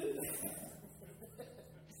don't we do that?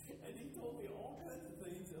 And he told me all kinds of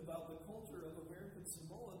things about the culture of American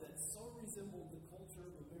Samoa that so resembled the culture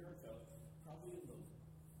of America probably in the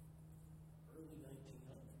early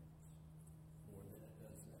 1900s more than it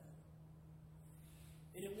does now.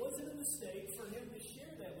 And it wasn't a mistake for him to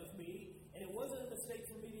share that with me, and it wasn't a mistake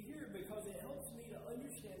for me to hear because it helps me to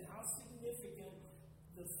understand how significant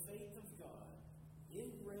the faith of God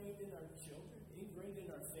ingrained in our children, ingrained in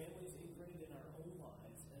our families, ingrained in our own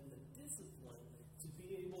lives, and the discipline to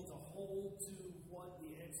be able to hold to what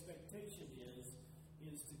the expectation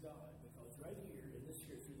is to God. Because right here in the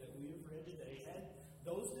scripture that we have read today, had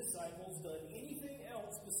those disciples done anything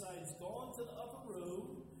else besides gone to the upper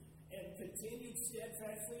room and continued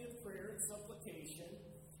steadfastly in prayer and supplication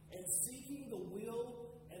and seeking the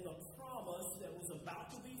will and the promise that was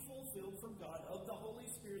about to be fulfilled from God of the Holy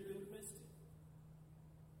Spirit, they would miss it.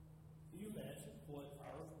 Do you imagine what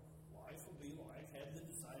our life would be like had the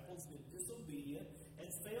disciples been disobedient and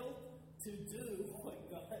failed to do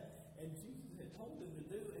what God and Jesus had told them to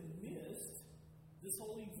do and missed this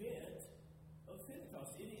whole event of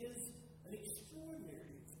Pentecost? It is an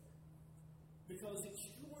extraordinary event because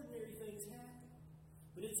extraordinary things happen.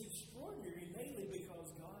 But it's extraordinary mainly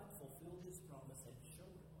because God fulfilled His promise and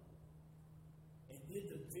showed it and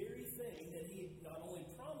did the very thing that He had not only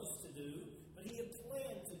promised to do, but He had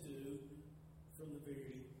planned to do from the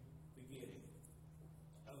very beginning.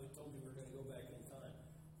 I told you we're going to go back in time.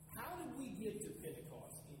 How did we get to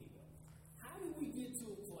Pentecost anyway? How did we get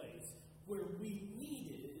to a place where we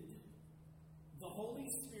needed the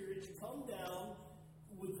Holy Spirit to come down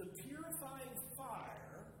purifying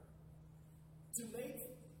fire to make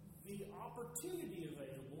the opportunity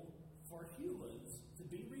available for humans to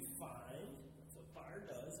be refined. That's what fire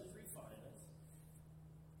does, is refine us.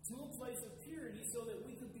 To a place of purity so that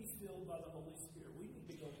we could be filled by the Holy Spirit. We need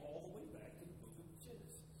to go all the way back to the book of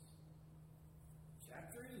Genesis.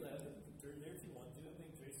 Chapter 11, you can turn there if you want to. I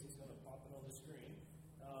think Jason's going to pop it on the screen.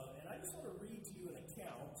 And I just want to read to you an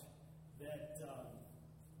account that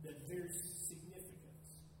bears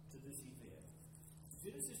significance to this event.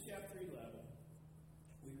 Genesis chapter 11,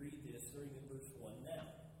 we read this starting in verse 1. Now,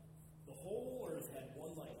 the whole earth had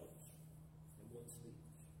one language and one speech.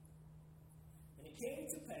 And it came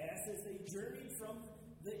to pass as they journeyed from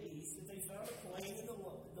the east that they found a plain in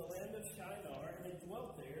the land of Shinar, and they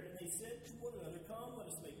dwelt there, and they said to one another, Come, let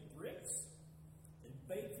us make bricks and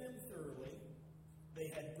bake them thoroughly. They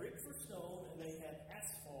had brick for stone, and they had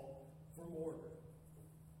asphalt for mortar.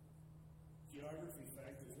 Geography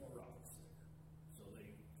fact, there's no rocks there. So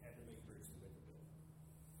they had to make bricks to make a building.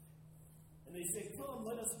 And they said, Come,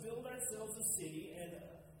 let us build ourselves a city and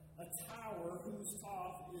a tower whose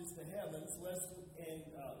top is the heavens, let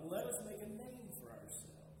us make a name for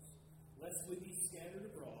ourselves, lest we be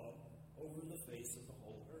scattered abroad over the face of the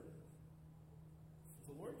whole earth.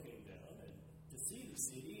 The Lord came down and to see the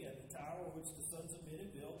city and the tower which the sons of men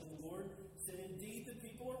had built, and the Lord said, Indeed, the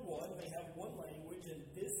people are one, they have one language, and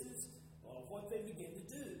this is what they begin to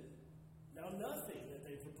do. Now nothing that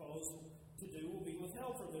they propose to do will be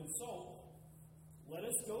withheld from them. So, let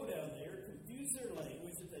us go down there, confuse their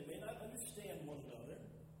language, that they may not understand one another.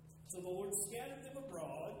 So the Lord scattered them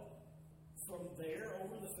abroad from there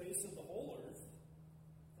over the face of the whole earth,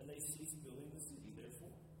 and they ceased building the city,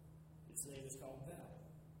 therefore. Its name is called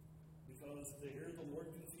Babel, because there the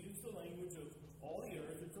Lord confused the language of all the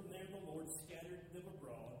earth, and from there the Lord scattered them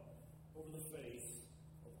abroad over the face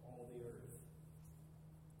of all the earth.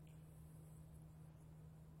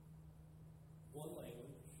 One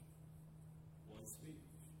language, one speech.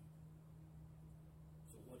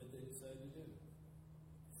 So what did they decide to do?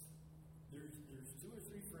 There's two or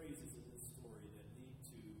three phrases in this story that need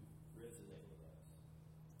to resonate with us.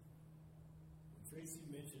 When Tracy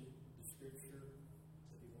mentioned the scripture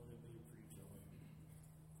that he wanted me to preach on,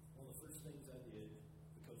 one of the first things I did,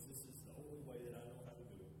 because this is the only way that I know how to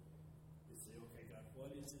do it, is say, okay, God, what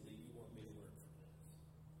is it that you want me to learn from this?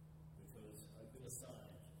 Because I've been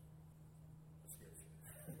assigned a scripture.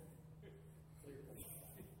 Clearly.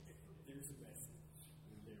 There's a message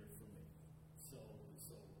in there for me. So let's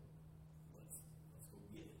go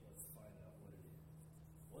get it. Let's find out what it is.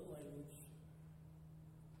 One language.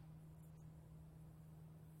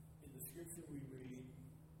 In the scripture we read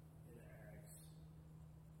in Acts,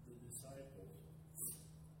 the disciples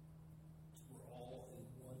were all in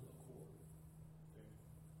one accord. Okay?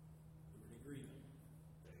 They were in agreement.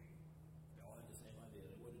 They all had the same idea.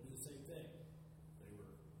 They wanted to do the same thing. They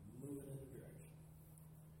were moving in a direction.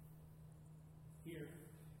 Here,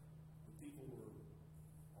 the people were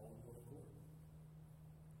all in one accord.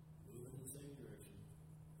 Moving in the same direction,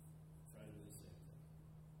 trying to do the same thing.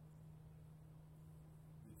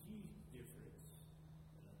 The key difference,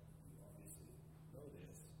 and you obviously know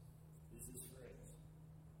this, is this phrase.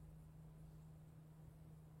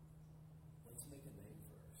 Let's make a name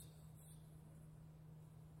for ourselves.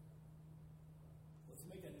 Let's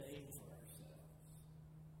make a name for ourselves.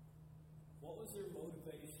 What was their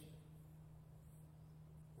motivation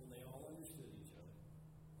when they all understood each other,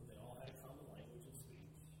 when they all had a common language and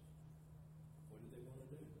speech? What did they want to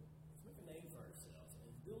do? Let's make a name for ourselves and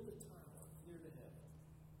build a tower clear to heaven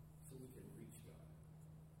so we can reach God.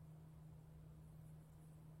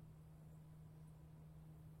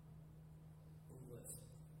 One lesson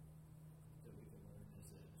that we can learn is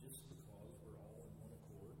that just because we're all in one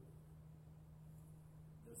accord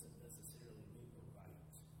doesn't necessarily mean we're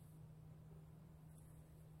right.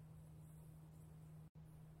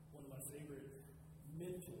 One of my favorite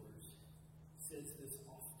mentors says this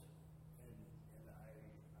often, and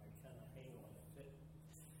I kind of hang on it.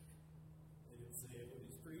 And he'll say it when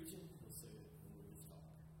he's preaching, he'll say it when he's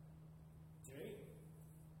talking. Jay,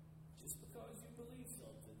 just because you believe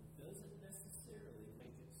something doesn't necessarily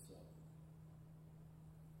make it so.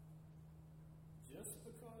 Just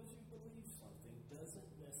because you believe something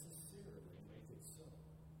doesn't necessarily make it so.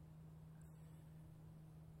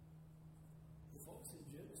 The folks in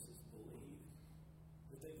Genesis believed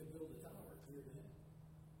that they could build a tower clear to heaven.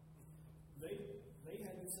 They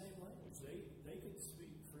had the same language. They could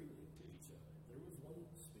speak freely to each other. There was one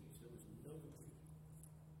speech. There was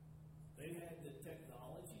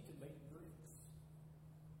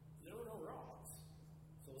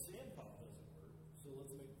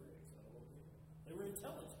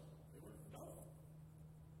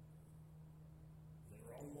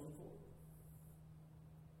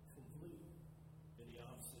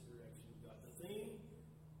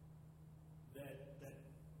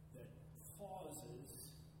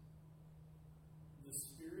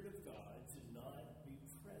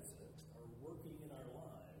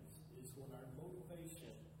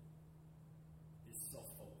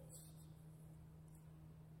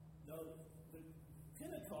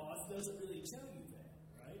Pentecost doesn't really tell you that,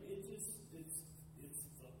 right? It's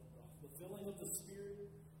the filling of the Spirit,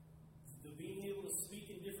 the being able to speak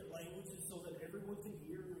in different languages so that everyone can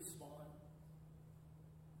hear and respond.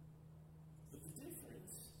 But the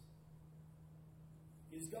difference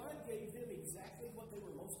is God gave them exactly what they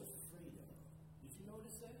were most afraid of. Did you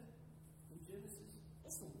notice that in Genesis?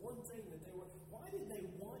 That's the one thing that they were. Why did they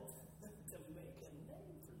want to make a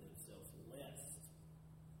name for themselves? Lest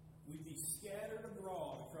we'd be scattered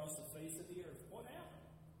abroad across the face of the earth. What happened?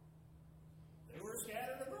 They were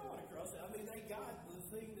scattered abroad across. They got the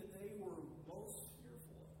thing that they were most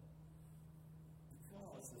fearful of,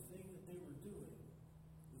 because the thing that they were doing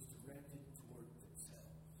was directed toward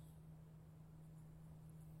themselves.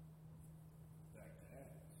 Back to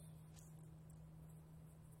Acts.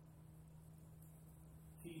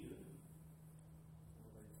 Peter, one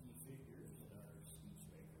of our key figures in our speech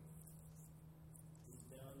maker, is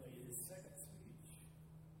now made his second speech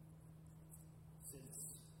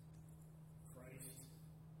since Christ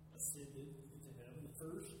ascended into heaven. The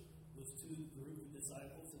first was to the group of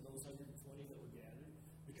disciples and those 120 that were gathered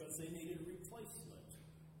because they needed a replacement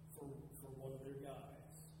for one of their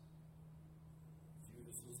guys.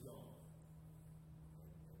 Judas was gone.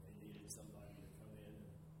 And they needed somebody to come in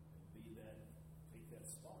and be that, take that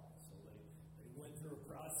spot. So they went through a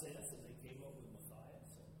process and they came up with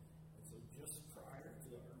Matthias. And so just prior to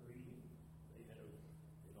our reading, they had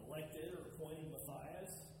elected or appointed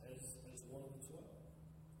Matthias as one of the 12.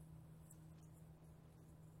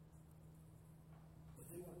 But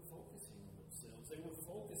they weren't focusing on themselves. They were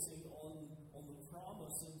focusing on the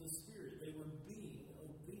promise of the Spirit. They were being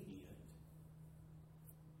obedient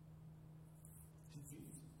to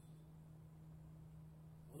Jesus.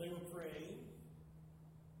 When they were praying,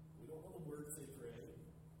 we don't know the words they prayed.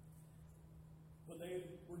 When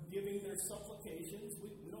they were giving their supplications,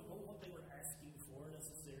 we don't know what they were asking for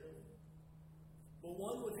necessarily. But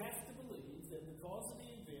one would have to believe that because of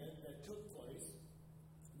the event that took place,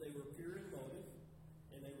 they were pure in motive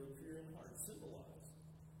and they were pure in heart, symbolized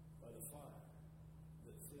by the fire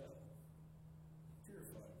that fell.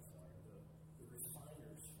 Purified fire, the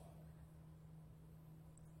refiner's fire.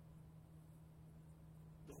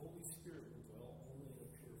 The Holy Spirit will dwell only in a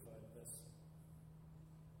purified vessel.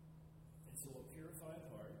 And so a purified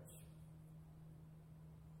heart,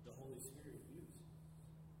 the Holy Spirit uses.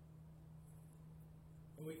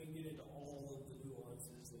 And we can get into all of the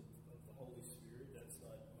nuances of the Holy Spirit. That's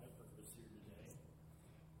not my purpose here today.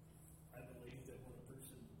 I believe that when a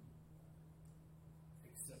person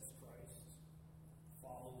accepts Christ,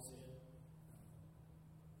 follows Him,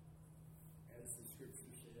 as the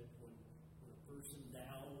Scripture said, when a person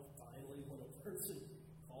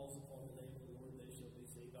calls upon the name of the Lord, they shall be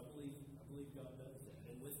saved. I believe God does that.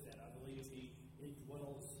 And with that, I believe He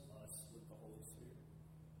indwells us with the Holy Spirit.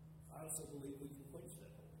 I also believe we can quench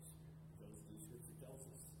that Holy Spirit, because the Scripture tells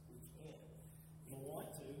us we can. We don't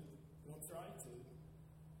want to, we don't try to.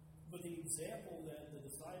 But the example that the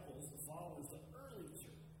disciples, the followers, the early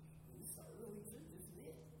church, this is our early church, isn't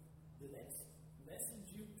it? The next message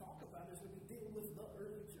you talk about is going to be dealing with the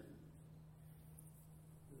early church.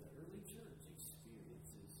 The early church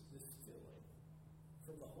experiences this filling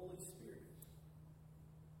from the Holy Spirit.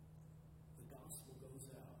 The gospel goes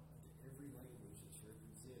out into every language that's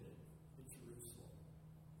represented in Jerusalem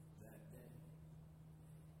that day.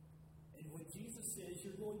 And when Jesus says,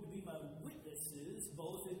 you're going to be my witnesses,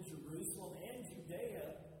 both in Jerusalem and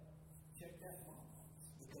Judea, check that box,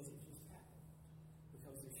 because it just happened.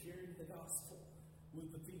 Because they're sharing the gospel with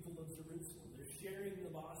the people of Jerusalem. They're sharing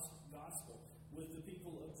the gospel with the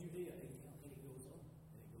people of Judea. And it goes on.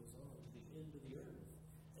 And it goes on to the end of the earth.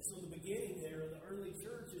 And so the beginning there of the early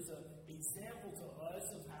church is an example to us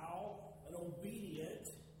of how an obedient,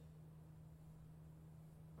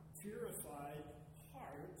 purified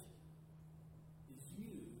heart is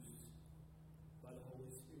used by the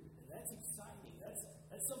Holy Spirit. And that's exciting. That's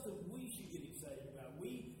something we should get excited about.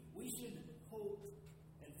 We should hope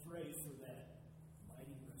and pray for that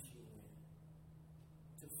mighty rushing wind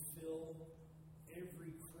to fill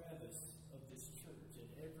every crevice of this church and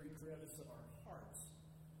every crevice of our hearts,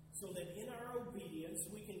 so that in our obedience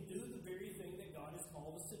we can do the very thing that God has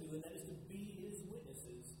called us to do, and that is to be His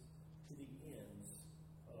witnesses to the ends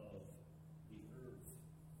of the earth.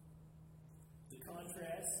 The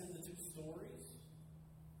contrast in the two stories,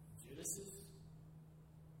 Genesis,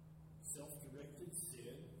 self-directed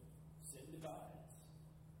sin divides,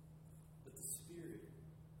 but the Spirit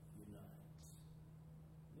unites.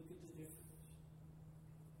 Look at the difference.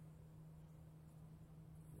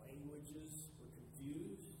 Languages were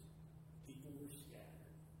confused, people were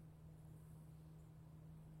scattered.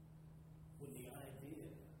 When the idea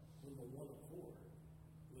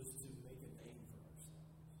was to make a name for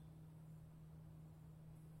ourselves.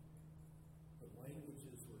 The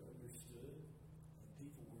languages were understood, and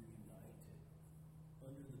people were united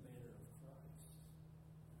under the banner of Christ.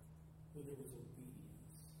 When there was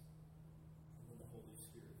obedience, and when the Holy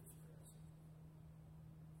Spirit was present.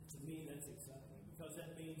 And to me, that's exciting, because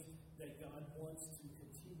that means that God wants to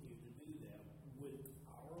continue to do that with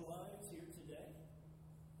our lives here today,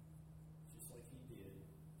 just like He did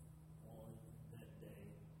on that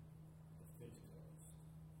day of Pentecost.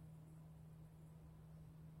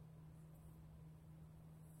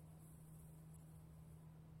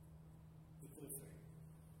 The cliffhanger.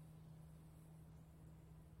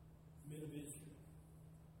 Men of Israel,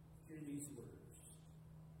 hear these words.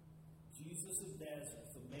 Jesus of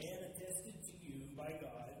Nazareth, a man attested to you by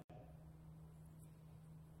God,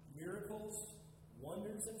 miracles,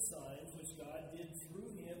 wonders, and signs which God did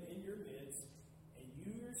through Him in your midst, and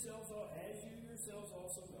you yourselves, as you yourselves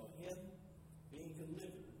also know, Him being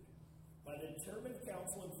delivered by the determined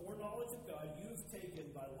counsel and foreknowledge of God, you have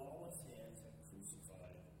taken by lawless hands and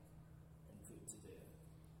crucified and put to death.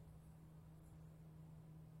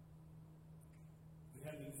 We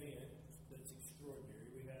have an event that's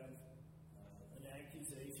extraordinary. We have an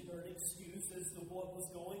accusation or an excuse as to what was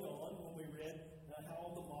going on when we read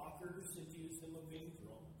how the mockers accused Him of being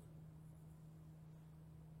drunk.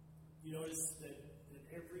 You notice that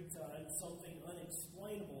every time something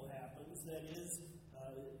unexplainable happens that is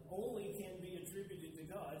only can be attributed to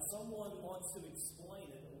God, someone wants to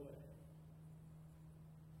explain it away.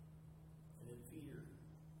 And then Peter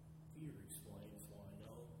explains why.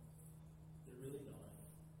 No, they're really not.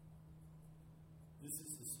 This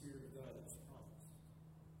is the Spirit of God that's promised.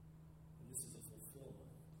 And this is a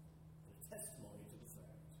fulfillment, a testimony to the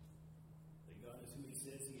fact that God is who He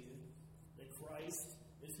says He is, that Christ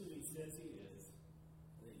is who He says He is,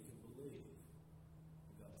 and that you can believe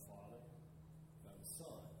in God the Father, God the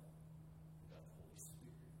Son, and God the Holy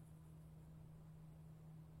Spirit.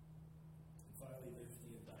 And finally, there's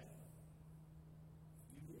the indictment.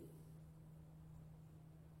 You did.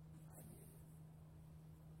 I did.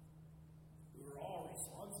 We were all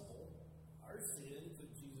responsible. Our sin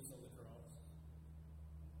put Jesus on the cross.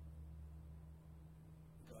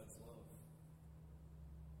 God's love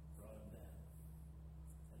brought Him down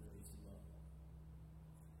and raised Him up.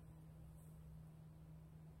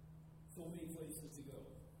 So many places to go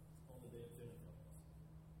on the day of Pentecost.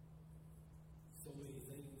 So many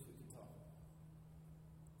things we could talk about.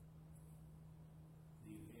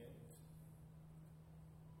 The event,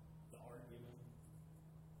 the argument,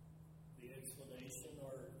 the explanation,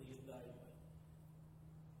 or the indictment.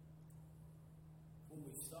 When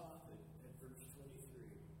we stop at verse 23,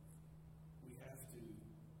 we have to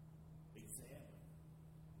examine,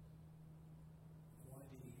 why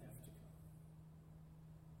did He have to come?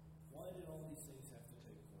 Why did all these things have to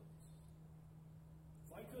take place?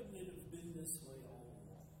 Why couldn't it have been this way all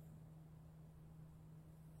along?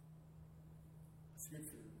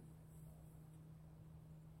 Scripture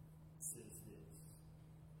says this.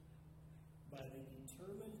 By the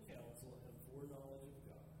determined counsel and foreknowledge of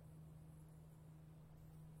God.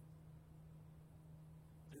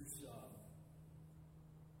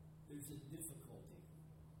 There's a difficulty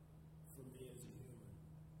for me as a human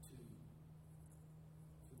to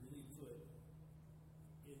really put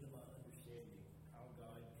into my understanding how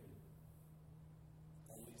God can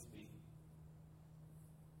always be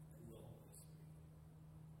and will always be.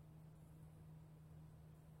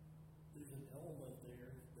 There's an element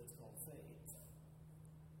there that's called faith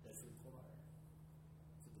that's required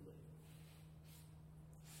to believe.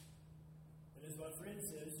 And as my friend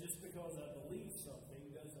says, just because I believe something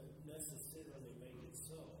doesn't necessarily make it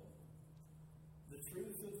so. The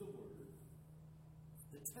truth of the Word,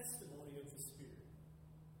 the testimony of the Spirit,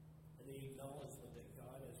 and the acknowledgement that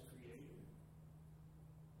God as Creator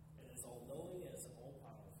and as all-knowing, as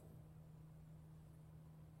all-powerful,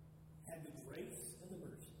 had the grace and the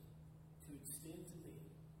mercy to extend to me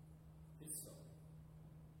His Son,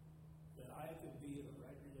 that I could be in a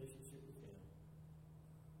right relationship with Him,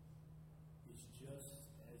 is just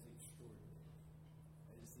as extraordinary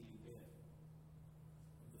as the event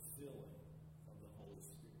of the filling of the Holy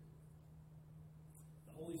Spirit.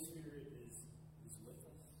 The Holy Spirit is with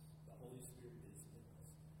us. The Holy Spirit is in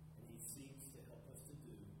us. And He seeks to help us to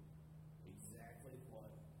do exactly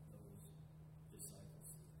what those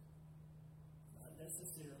disciples did. Not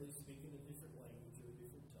necessarily speaking a different language or a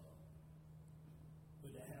different tongue,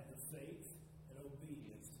 but to have the faith and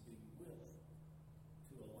obedience to be willing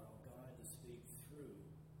to allow God to speak through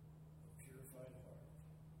a purified heart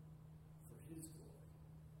for His glory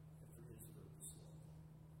and for His purpose alone.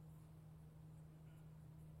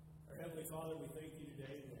 Heavenly Father, we thank you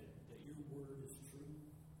today that your word is true.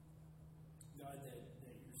 God, that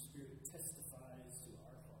your Spirit testifies to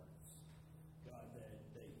our hearts. God,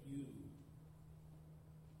 that you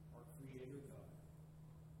are Creator God.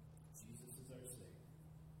 Jesus is our Savior.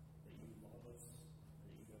 That you love us.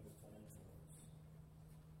 That you have a plan for us.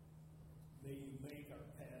 May you make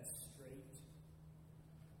our paths straight.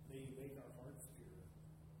 May you make our hearts pure.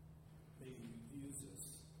 May you use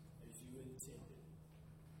us as you intended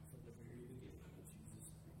from the very beginning. In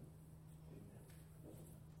Jesus' name. Amen.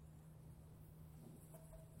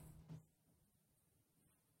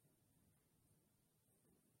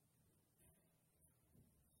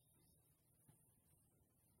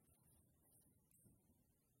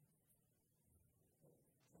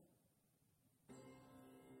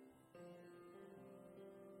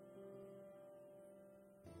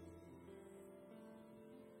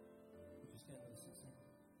 Would you stand with us, sister?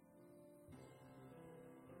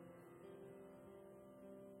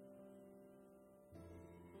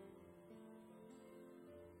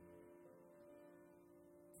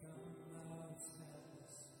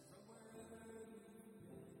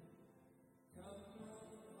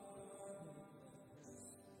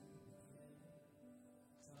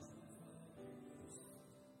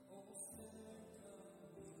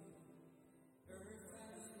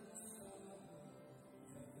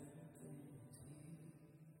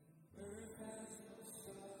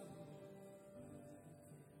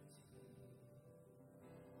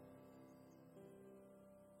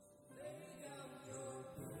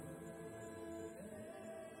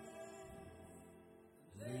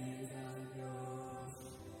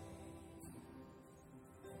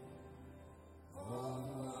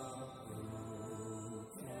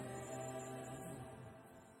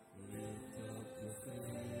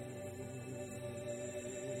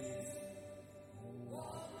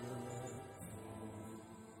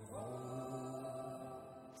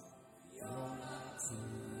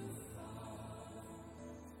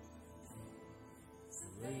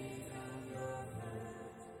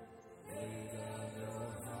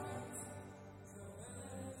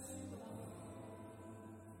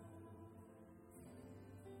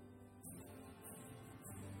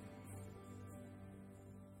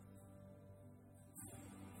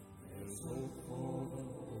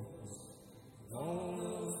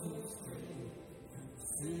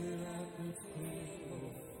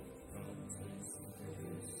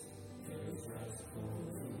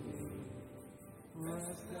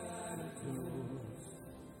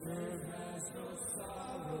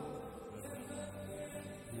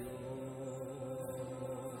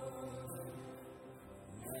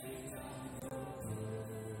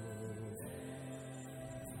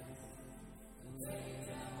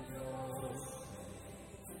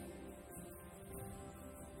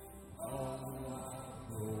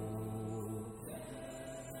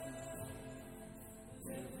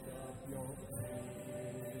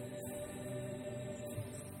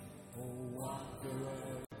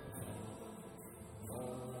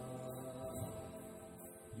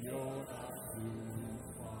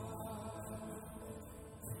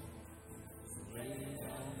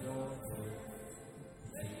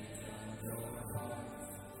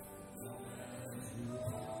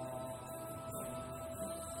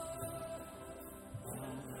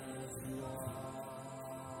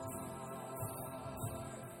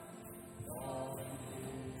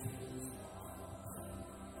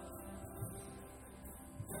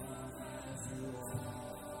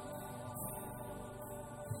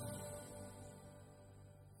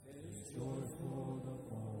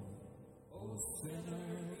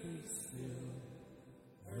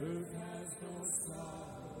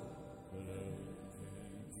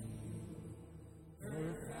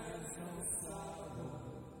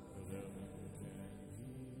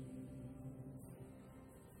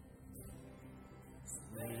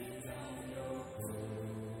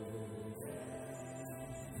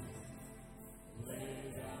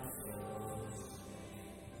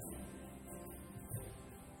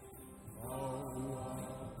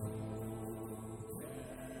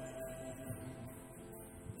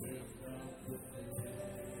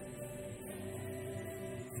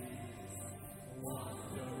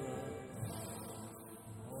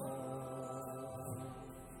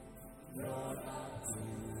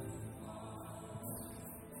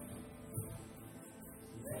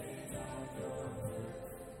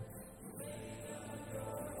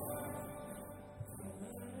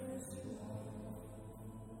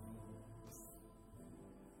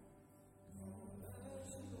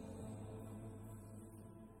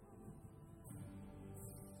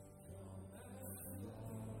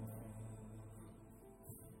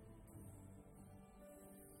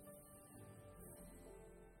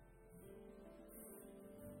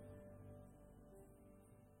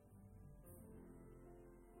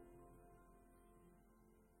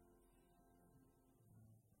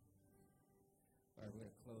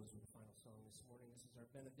 close with a final song this morning. This is our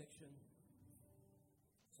benediction.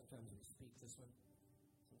 Sometimes we speak this one.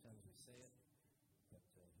 Sometimes we say it. But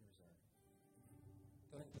here's our...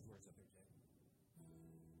 Go ahead and put words up here, Jay.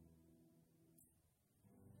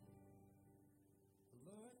 The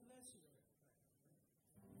Lord bless you.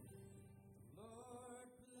 The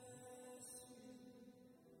Lord bless you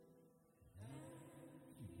and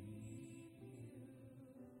keep you.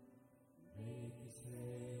 Make his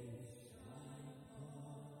face shine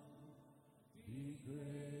upon you. Be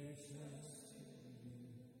gracious to you.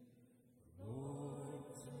 The Lord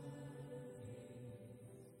turn his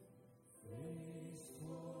face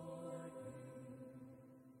toward you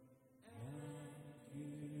and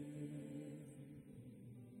give you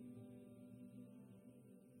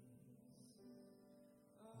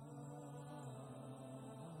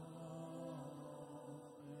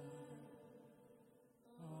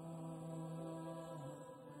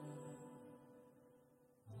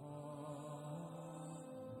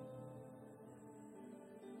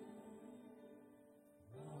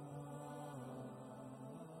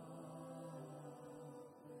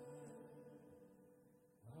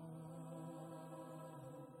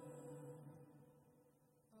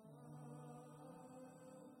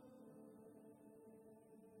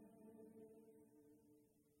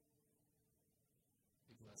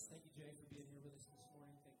Be blessed. Thank you, Jay, for being here with us this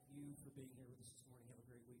morning. Thank you for being here with us this morning. Have a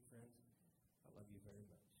great week, friends. I love you very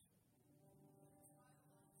much.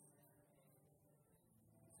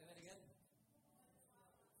 Say that again?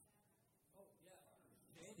 Oh, yeah.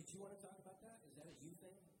 Jay, did you want to talk about that? Is that a you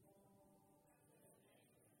thing?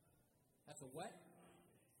 That's a what?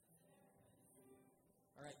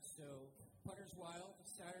 All right, so Putter's Wild,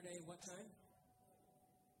 Saturday, what time?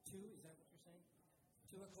 2, is that what you're saying?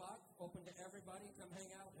 2 o'clock, open to everybody. Come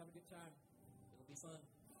hang out, have a good time. It'll be fun.